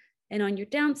projections. And on your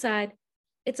downside,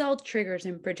 it's all triggers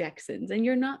and projections, and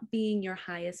you're not being your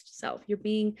highest self. You're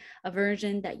being a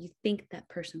version that you think that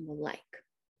person will like.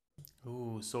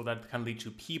 Ooh, so that can lead to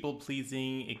people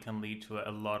pleasing. It can lead to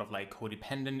a lot of like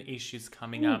codependent issues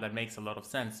coming out. That makes a lot of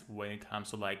sense when it comes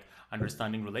to like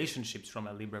understanding relationships from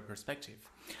a Libra perspective.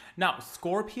 Now,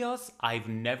 Scorpios, I've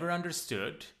never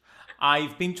understood.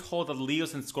 I've been told that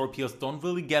Leos and Scorpios don't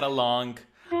really get along.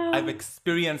 I've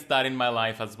experienced that in my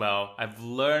life as well. I've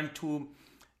learned to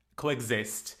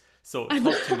coexist. So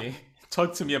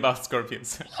talk to me about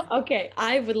Scorpions. Okay,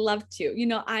 I would love to. You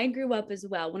know, I grew up as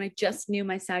well when I just knew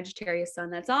my Sagittarius sun.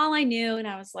 That's all I knew. And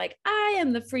I was like, I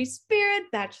am the free spirit,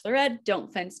 bachelorette.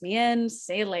 Don't fence me in.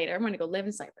 See you later. I'm going to go live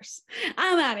in Cyprus.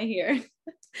 I'm out of here.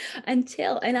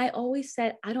 And I always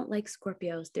said, I don't like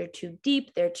Scorpios. They're too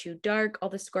deep. They're too dark. All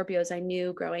the Scorpios I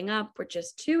knew growing up were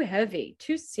just too heavy,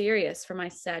 too serious for my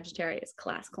Sagittarius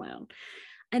class clown.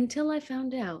 Until I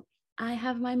found out I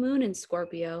have my moon in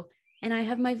Scorpio, and I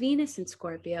have my Venus in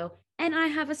Scorpio, and I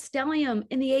have a stellium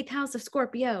in the 8th house of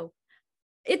Scorpio.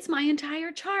 It's my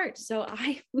entire chart. So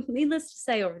needless to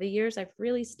say, over the years, I've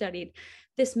really studied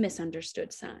this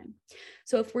misunderstood sign.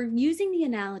 So if we're using the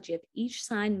analogy of each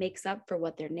sign makes up for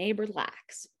what their neighbor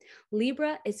lacks,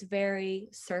 Libra is very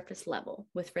surface level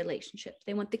with relationships.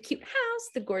 They want the cute house,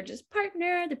 the gorgeous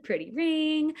partner, the pretty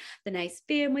ring, the nice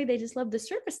family. They just love the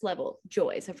surface level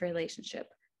joys of relationship.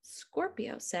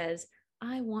 Scorpio says,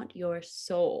 I want your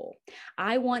soul.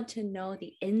 I want to know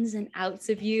the ins and outs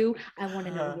of you. I want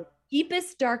to know your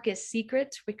deepest, darkest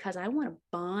secrets because I want to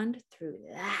bond through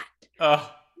that.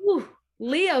 Oh, Ooh,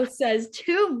 Leo says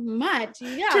too much.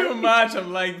 Yeah. too much.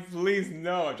 I'm like, please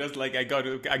no. Just like I got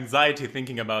anxiety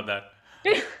thinking about that.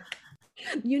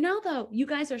 You know, though, you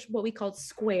guys are what we call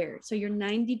squared. So you're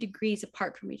 90 degrees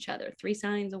apart from each other, 3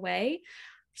 signs away.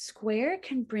 Square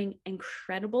can bring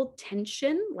incredible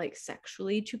tension, like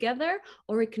sexually together,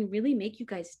 or it can really make you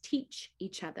guys teach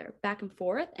each other back and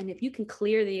forth. And if you can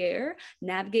clear the air,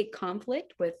 navigate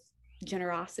conflict with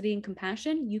generosity and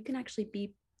compassion, you can actually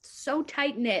be so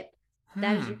tight knit.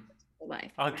 That is your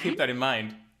life. I'll keep that in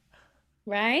mind.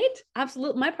 Right?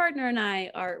 Absolutely. My partner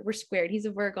and we're squared. He's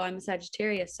a Virgo, I'm a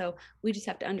Sagittarius. So we just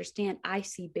have to understand, I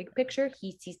see big picture,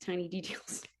 he sees tiny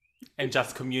details. And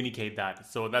just communicate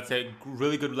that. So that's a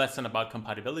really good lesson about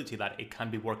compatibility, that it can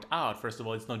be worked out. First of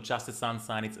all, it's not just the sun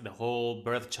sign, it's the whole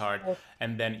birth chart.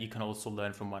 And then you can also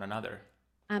learn from one another.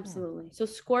 Absolutely. So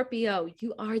Scorpio,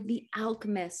 you are the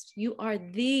alchemist.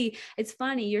 It's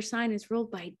funny, your sign is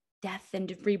ruled by death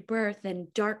and rebirth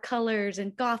and dark colors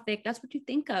and gothic. That's what you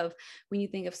think of when you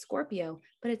think of Scorpio.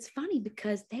 But it's funny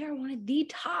because they are one of the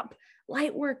top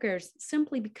light workers,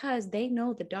 simply because they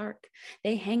know the dark.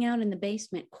 They hang out in the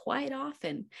basement quite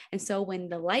often. And so when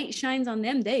the light shines on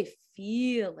them, they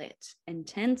feel it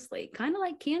intensely, kind of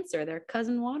like Cancer, their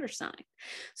cousin water sign.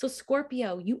 So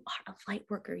Scorpio, you are a light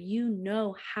worker. You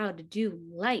know how to do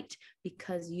light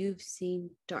because you've seen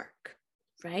dark,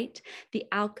 right? The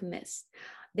alchemist.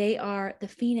 They are the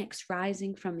phoenix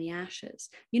rising from the ashes.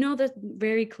 You know, the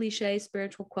very cliche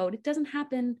spiritual quote, it doesn't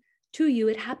happen to you,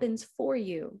 it happens for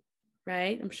you,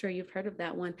 right? I'm sure you've heard of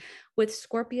that one. With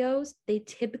Scorpios, they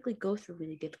typically go through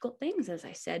really difficult things, as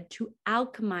I said, to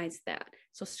alchemize that.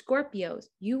 So Scorpios,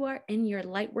 you are in your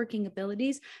light working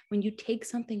abilities when you take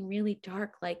something really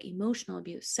dark, like emotional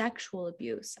abuse, sexual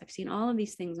abuse. I've seen all of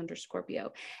these things under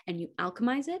Scorpio, and you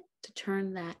alchemize it to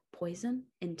turn that poison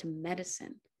into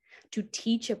medicine, to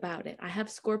teach about it. I have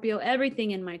Scorpio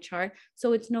everything in my chart.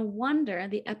 So it's no wonder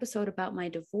the episode about my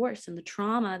divorce and the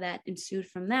trauma that ensued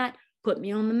from that put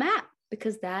me on the map,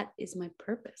 because that is my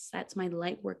purpose. That's my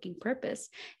light working purpose,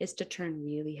 is to turn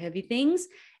really heavy things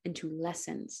into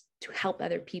lessons, to help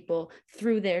other people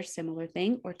through their similar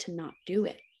thing or to not do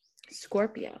it.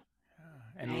 Scorpio.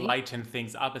 And right? Lighten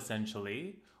things up,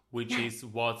 essentially, which is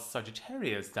what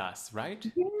Sagittarius does, right?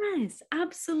 Yes,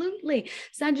 absolutely.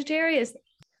 Sagittarius,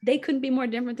 they couldn't be more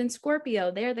different than Scorpio.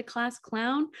 They're the class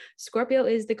clown. Scorpio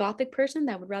is the gothic person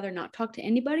that would rather not talk to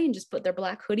anybody and just put their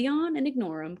black hoodie on and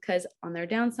ignore them, because on their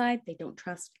downside, they don't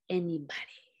trust anybody.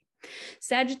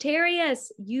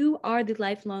 Sagittarius, you are the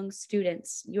lifelong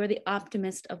students. You're the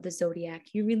optimist of the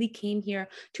Zodiac. You really came here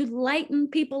to lighten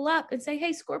people up and say,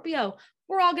 hey, Scorpio,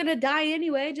 we're all going to die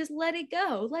anyway. Just let it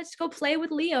go. Let's go play with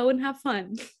Leo and have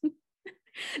fun.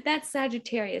 That's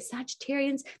Sagittarius.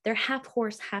 Sagittarians, they're half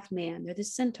horse, half man. They're the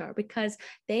centaur because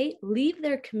they leave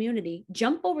their community,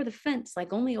 jump over the fence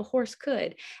like only a horse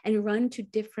could, and run to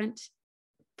different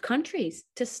countries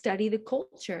to study the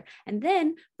culture, and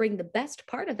then bring the best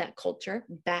part of that culture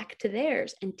back to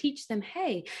theirs and teach them,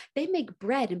 hey, they make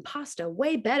bread and pasta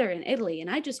way better in Italy, and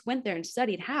I just went there and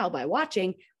studied how by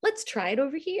watching. Let's try it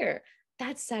over here.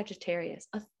 That's Sagittarius,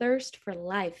 a thirst for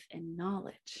life and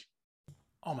knowledge.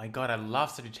 Oh my God, I love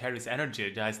Sagittarius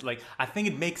energy, guys. Like, I think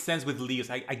it makes sense with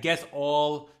Leos. I guess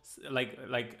all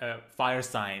fire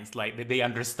signs, like they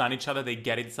understand each other, they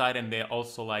get inside, and they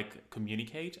also like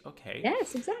communicate. Okay.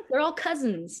 Yes, exactly. They're all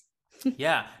cousins.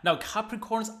 Yeah. Now,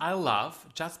 Capricorns, I love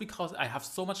just because I have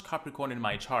so much Capricorn in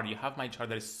my chart. You have my chart,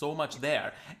 there is so much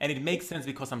there. And it makes sense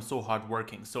because I'm so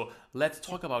hardworking. So let's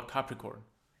talk about Capricorn.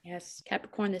 Yes,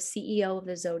 Capricorn, the CEO of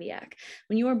the Zodiac.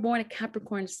 When you were born a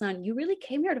Capricorn sun, you really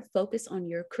came here to focus on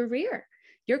your career.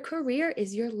 Your career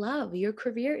is your love. Your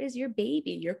career is your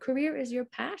baby. Your career is your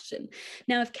passion.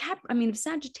 Now, if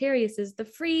Sagittarius is the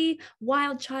free,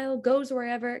 wild child, goes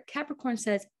wherever, Capricorn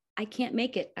says, I can't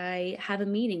make it. I have a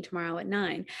meeting tomorrow at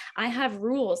 9. I have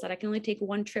rules that I can only take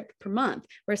one trip per month.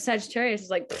 Where Sagittarius is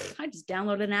like, I just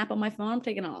downloaded an app on my phone. I'm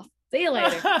taking off. See you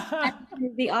later.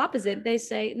 The opposite, they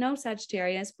say, no,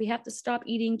 Sagittarius, we have to stop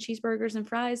eating cheeseburgers and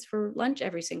fries for lunch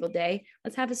every single day.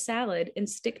 Let's have a salad and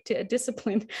stick to a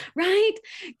discipline, right?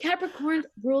 Capricorn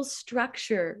rules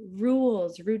structure,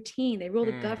 rules, routine. They rule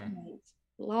the government,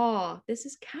 law. This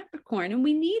is Capricorn, and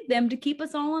we need them to keep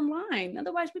us all in line.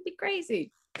 Otherwise, we'd be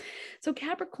crazy. So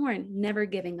Capricorn, never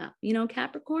giving up. You know,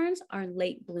 Capricorns are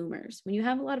late bloomers. When you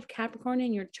have a lot of Capricorn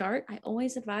in your chart, I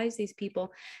always advise these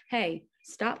people, hey,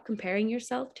 stop comparing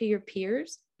yourself to your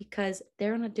peers because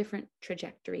they're on a different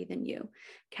trajectory than you.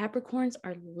 Capricorns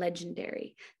are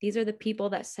legendary. These are the people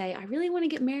that say, I really want to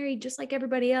get married just like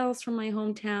everybody else from my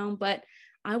hometown, but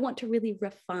I want to really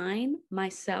refine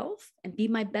myself and be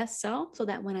my best self so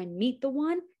that when I meet the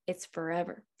one, it's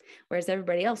forever. Whereas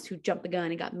everybody else who jumped the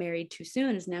gun and got married too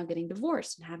soon is now getting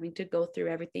divorced and having to go through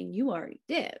everything you already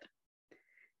did.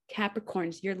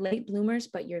 Capricorns, you're late bloomers,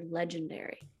 but you're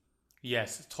legendary.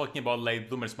 Yes, talking about late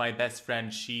bloomers, my best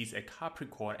friend, she's a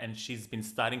Capricorn and she's been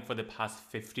studying for the past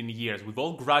 15 years. We've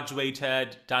all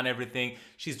graduated, done everything.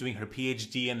 She's doing her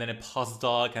PhD and then a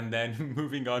postdoc and then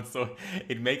moving on. So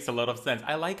it makes a lot of sense.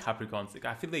 I like Capricorns.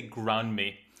 I feel they ground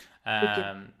me.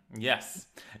 Yes.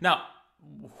 Now,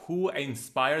 who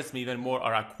inspires me even more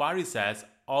are Aquariuses.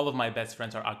 All of my best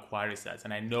friends are Aquariuses.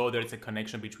 And I know there's a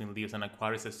connection between Leos and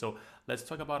Aquariuses. So let's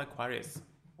talk about Aquarius.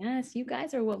 Yes, you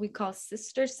guys are what we call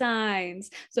sister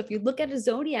signs. So if you look at a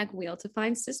zodiac wheel to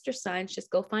find sister signs, just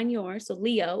go find yours. So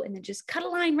Leo, and then just cut a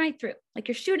line right through, like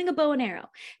you're shooting a bow and arrow.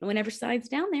 And whenever sign's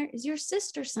down there is your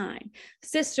sister sign.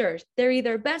 Sisters, they're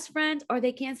either best friends or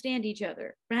they can't stand each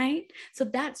other, right? So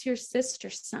that's your sister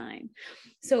sign.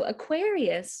 So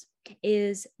Aquarius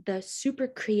is the super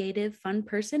creative, fun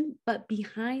person, but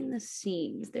behind the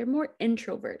scenes, they're more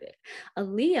introverted. A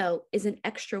Leo is an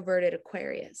extroverted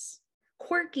Aquarius.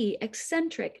 Quirky,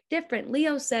 eccentric, different.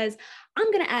 Leo says,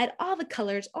 I'm going to add all the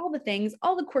colors, all the things,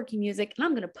 all the quirky music, and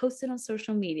I'm going to post it on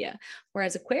social media.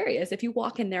 Whereas Aquarius, if you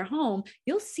walk in their home,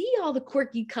 you'll see all the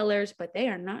quirky colors, but they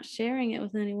are not sharing it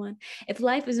with anyone. If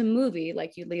life is a movie,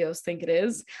 like you Leos think it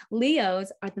is,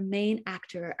 Leos are the main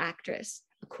actor or actress.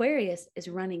 Aquarius is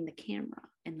running the camera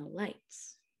and the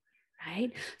lights,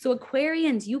 right? So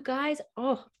Aquarians, you guys,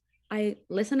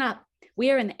 listen up. We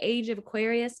are in the age of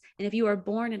Aquarius. And if you are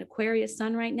born an Aquarius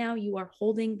sun right now, you are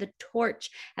holding the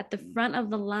torch at the front of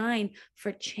the line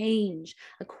for change.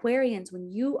 Aquarians,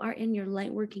 when you are in your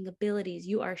light working abilities,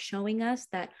 you are showing us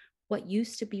that what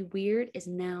used to be weird is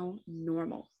now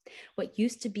normal. What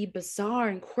used to be bizarre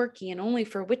and quirky and only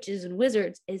for witches and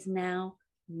wizards is now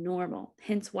normal.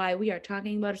 Hence why we are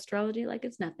talking about astrology like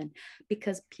it's nothing,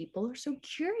 because people are so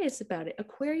curious about it.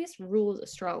 Aquarius rules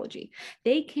astrology.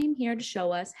 They came here to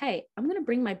show us, hey, I'm going to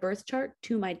bring my birth chart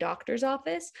to my doctor's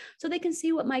office so they can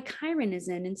see what my Chiron is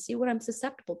in and see what I'm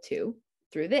susceptible to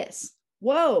through this.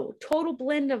 Whoa, total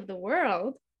blend of the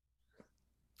world.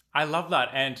 I love that.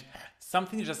 And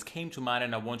something just came to mind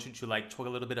and I want you to talk a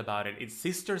little bit about it. It's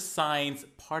sister signs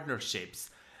partnerships.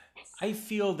 I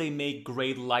feel they make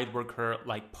great Lightworker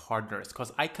partners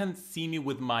because I can see me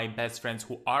with my best friends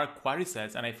who are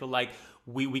Aquariuses and I feel like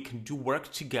we can do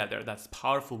work together. That's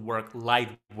powerful work,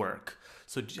 light work.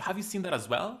 So have you seen that as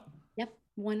well? Yep,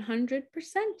 100%.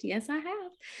 Yes, I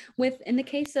have. In the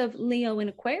case of Leo and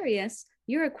Aquarius,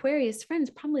 your Aquarius friends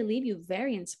probably leave you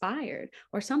very inspired,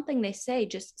 or something they say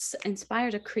just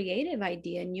inspires a creative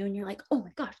idea in you and you're like, oh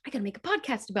my gosh, I gotta make a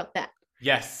podcast about that.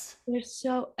 Yes.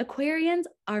 Aquarians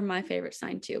are my favorite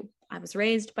sign too. I was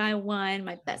raised by one.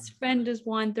 My best friend is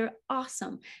one. They're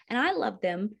awesome. And I love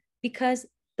them because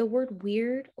the word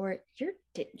weird or you're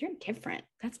different,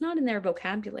 that's not in their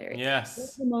vocabulary. Yes.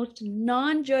 They're the most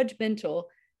non-judgmental,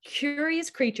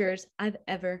 curious creatures I've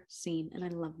ever seen. And I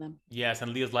love them. Yes.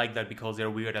 And Leo's like that because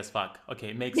they're weird as fuck. Okay.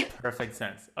 It makes perfect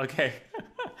sense. Okay.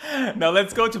 Now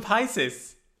let's go to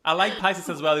Pisces. I like Pisces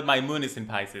as well. My moon is in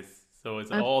Pisces. So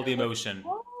it's all the emotion.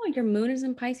 Oh, your moon is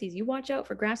in Pisces. You watch out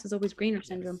for grass is always greener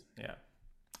syndrome. Yeah.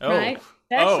 Right?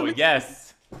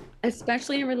 Yes.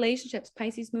 Especially in relationships,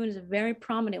 Pisces moon is a very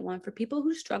prominent one for people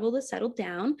who struggle to settle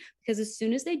down, because as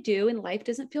soon as they do and life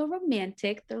doesn't feel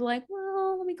romantic, they're like,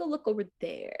 well, let me go look over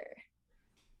there.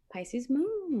 Pisces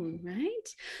moon,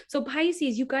 right? So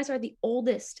Pisces, you guys are the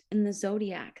oldest in the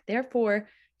zodiac. Therefore,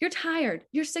 you're tired.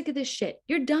 You're sick of this shit.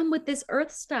 You're done with this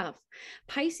earth stuff.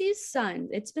 Pisces sun,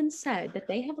 it's been said that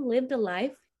they have lived a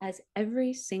life as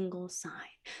every single sign.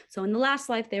 So in the last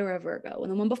life, they were a Virgo.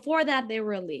 And the one before that, they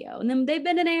were a Leo. And then they've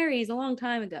been an Aries a long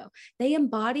time ago. They're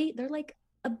like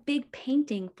a big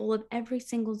painting full of every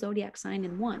single zodiac sign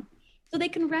in one. So they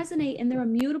can resonate in their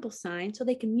immutable sign, so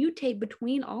they can mutate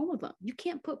between all of them. You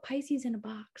can't put Pisces in a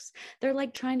box. They're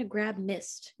like trying to grab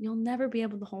mist. You'll never be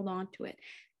able to hold on to it.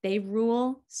 They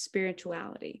rule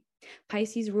spirituality.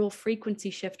 Pisces rule frequency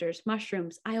shifters,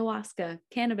 mushrooms, ayahuasca,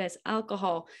 cannabis,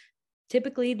 alcohol.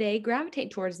 Typically, they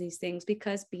gravitate towards these things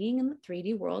because being in the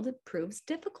 3D world, it proves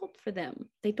difficult for them.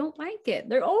 They don't like it.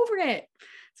 They're over it.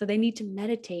 So they need to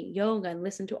meditate, yoga, and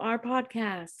listen to our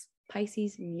podcasts.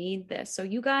 Pisces need this. So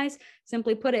you guys,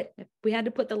 simply put it, if we had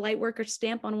to put the Lightworker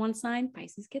stamp on one sign,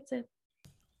 Pisces gets it.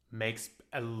 Makes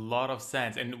a lot of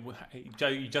sense. And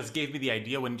you just gave me the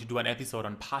idea we need to do an episode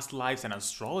on past lives and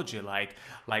astrology. Like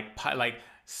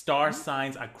star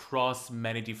signs across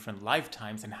many different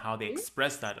lifetimes and how they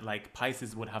express that. Like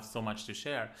Pisces would have so much to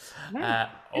share.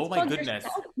 Oh my goodness.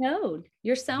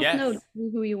 Your south node,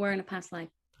 who you were in a past life.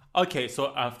 Okay,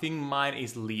 so I think mine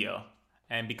is Leo.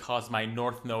 And because my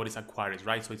north node is Aquarius,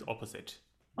 right? So it's opposite.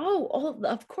 Oh,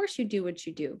 of course you do what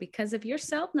you do, because if your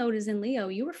south node is in Leo,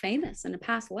 you were famous in a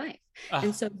past life.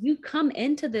 And so you come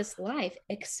into this life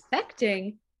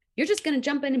expecting you're just going to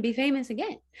jump in and be famous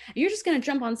again. You're just going to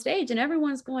jump on stage and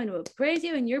everyone's going to praise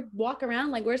you and you're walk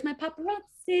around like, where's my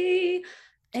paparazzi?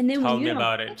 And then Tell me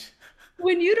about it.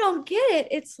 When you don't get it,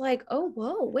 it's like, oh,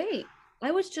 whoa, wait,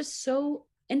 I was just so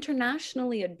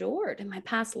internationally adored in my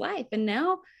past life. And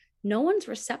now no one's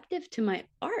receptive to my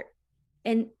art.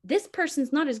 And this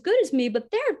person's not as good as me, but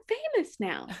they're famous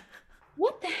now.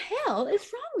 What the hell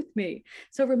is wrong with me?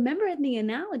 So remember, in the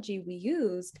analogy we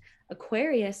used,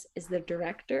 Aquarius is the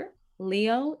director,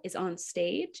 Leo is on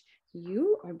stage.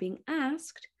 You are being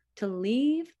asked to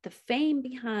leave the fame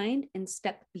behind and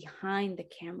step behind the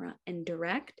camera and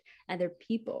direct other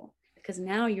people, because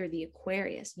now you're the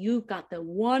Aquarius. You've got the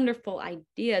wonderful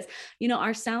ideas. You know,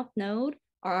 our south node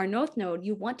or our north node,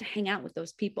 you want to hang out with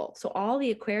those people. So all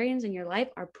the Aquarians in your life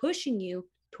are pushing you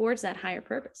towards that higher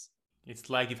purpose. It's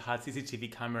like you've had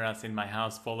CCTV cameras in my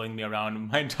house following me around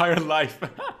my entire life.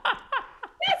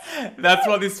 That's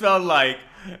what this felt like.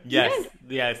 Yes,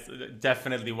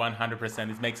 definitely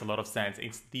 100%. It makes a lot of sense.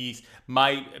 It's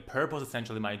my purpose,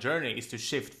 essentially, my journey is to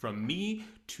shift from me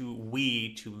to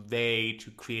we, to they,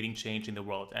 to creating change in the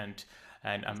world. And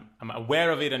I'm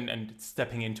aware of it and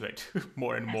stepping into it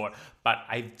more and more. But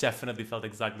I definitely felt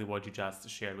exactly what you just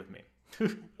shared with me.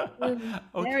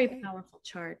 Very powerful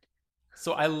chart.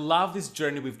 So I love this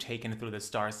journey we've taken through the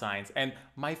star signs. And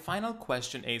my final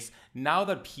question is, now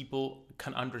that people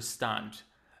can understand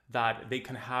that they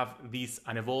can have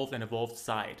an evolved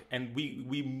side, and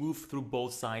we move through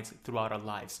both sides throughout our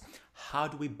lives, how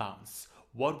do we bounce?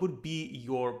 What would be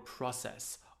your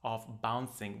process of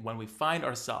bouncing when we find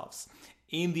ourselves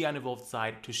in the unevolved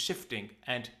side to shifting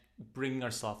and bringing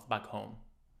ourselves back home?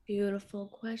 Beautiful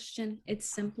question. It's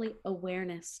simply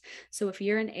awareness. So if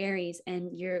you're an Aries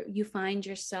and you find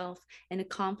yourself in a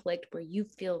conflict where you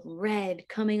feel red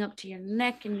coming up to your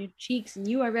neck and your cheeks and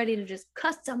you are ready to just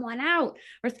cuss someone out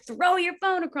or throw your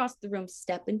phone across the room,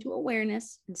 step into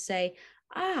awareness and say,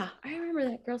 I remember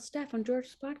that girl Steph on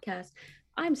George's podcast.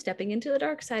 I'm stepping into the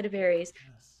dark side of Aries.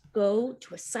 Yes. Go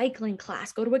to a cycling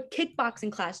class, go to a kickboxing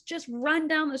class, just run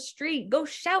down the street, go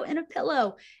shout in a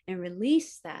pillow and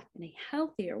release that in a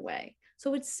healthier way.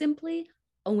 So it's simply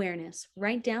awareness.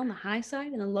 Write down the high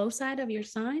side and the low side of your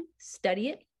sign, study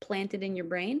it, plant it in your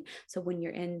brain. So when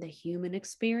you're in the human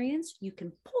experience, you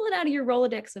can pull it out of your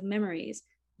Rolodex of memories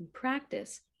and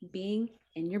practice being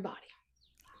in your body.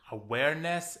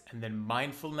 Awareness and then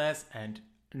mindfulness and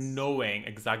knowing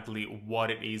exactly what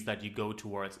it is that you go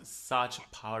towards. Such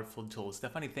powerful tools.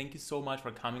 Stephanie, thank you so much for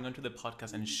coming onto the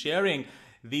podcast and sharing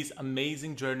this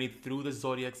amazing journey through the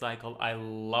Zodiac cycle. I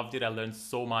loved it. I learned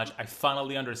so much. I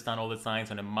finally understand all the signs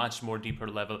on a much more deeper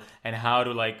level and how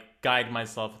to guide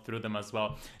myself through them as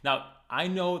well. Now, I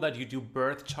know that you do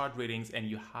birth chart readings and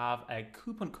you have a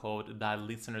coupon code that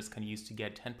listeners can use to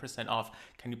get 10% off.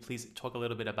 Can you please talk a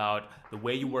little bit about the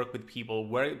way you work with people?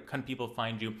 Where can people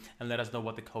find you? And let us know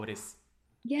what the code is.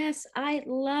 Yes, I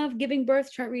love giving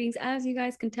birth chart readings. As you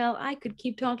guys can tell, I could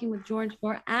keep talking with George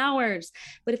for hours.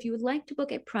 But if you would like to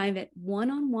book a private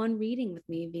one-on-one reading with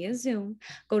me via Zoom,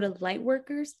 go to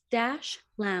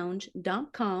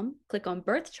lightworkers-lounge.com, click on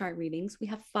birth chart readings. We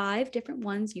have 5 different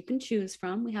ones you can choose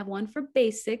from. We have one for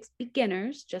basics,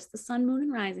 beginners, just the sun, moon,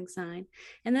 and rising sign,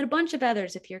 and then a bunch of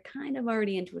others if you're kind of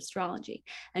already into astrology.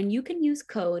 And you can use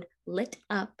code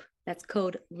LITUP, that's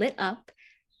code LITUP,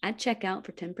 at checkout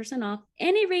for 10% off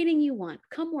any reading you want.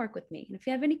 Come work with me. And if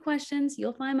you have any questions,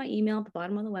 you'll find my email at the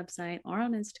bottom of the website or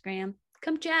on Instagram.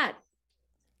 Come chat.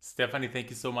 Stephanie, thank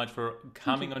you so much for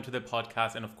coming onto the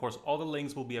podcast. And of course, all the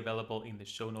links will be available in the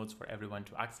show notes for everyone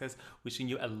to access. Wishing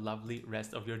you a lovely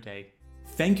rest of your day.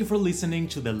 Thank you for listening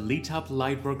to the Lit Up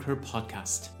Lightworker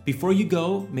podcast. Before you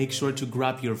go, make sure to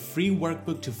grab your free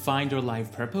workbook to find your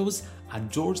life purpose at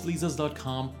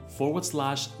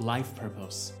georgelizos.com/life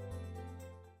purpose.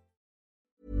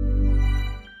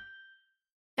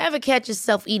 Ever catch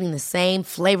yourself eating the same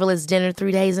flavorless dinner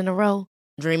 3 days in a row?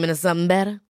 Dreaming of something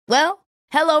better? Well,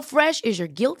 HelloFresh is your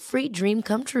guilt-free dream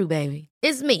come true, baby.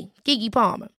 It's me, Keke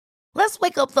Palmer. Let's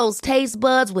wake up those taste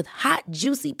buds with hot,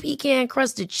 juicy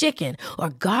pecan-crusted chicken or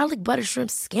garlic butter shrimp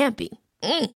scampi.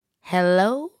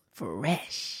 Hello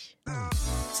Fresh.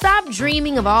 Stop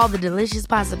dreaming of all the delicious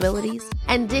possibilities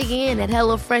and dig in at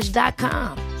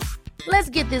HelloFresh.com. Let's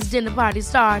get this dinner party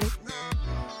started.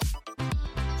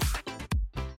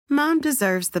 Mom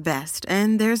deserves the best,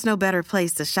 and there's no better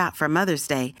place to shop for Mother's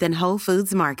Day than Whole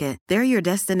Foods Market. They're your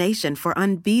destination for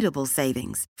unbeatable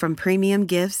savings, from premium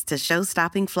gifts to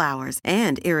show-stopping flowers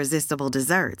and irresistible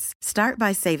desserts. Start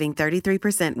by saving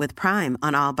 33% with Prime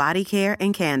on all body care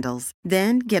and candles.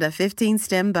 Then get a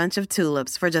 15-stem bunch of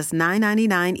tulips for just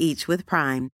 $9.99 each with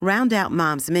Prime. Round out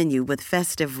Mom's menu with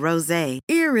festive rosé,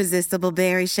 irresistible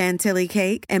berry chantilly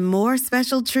cake, and more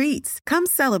special treats. Come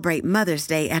celebrate Mother's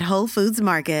Day at Whole Foods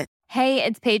Market. Hey,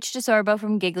 it's Paige DeSorbo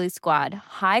from Giggly Squad.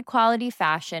 High quality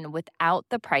fashion without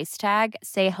the price tag.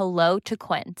 Say hello to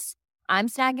Quince. I'm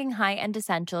snagging high-end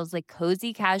essentials like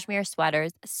cozy cashmere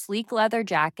sweaters, sleek leather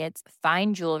jackets,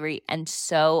 fine jewelry, and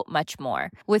so much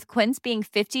more. With Quince being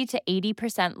 50 to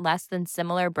 80% less than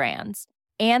similar brands.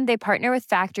 And they partner with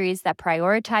factories that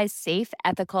prioritize safe,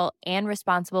 ethical, and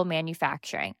responsible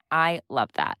manufacturing. I love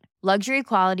that. Luxury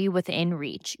quality within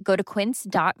reach. Go to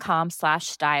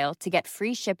quince.com/style to get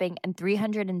free shipping and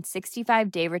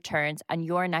 365-day returns on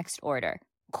your next order.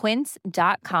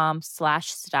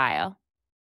 Quince.com/style.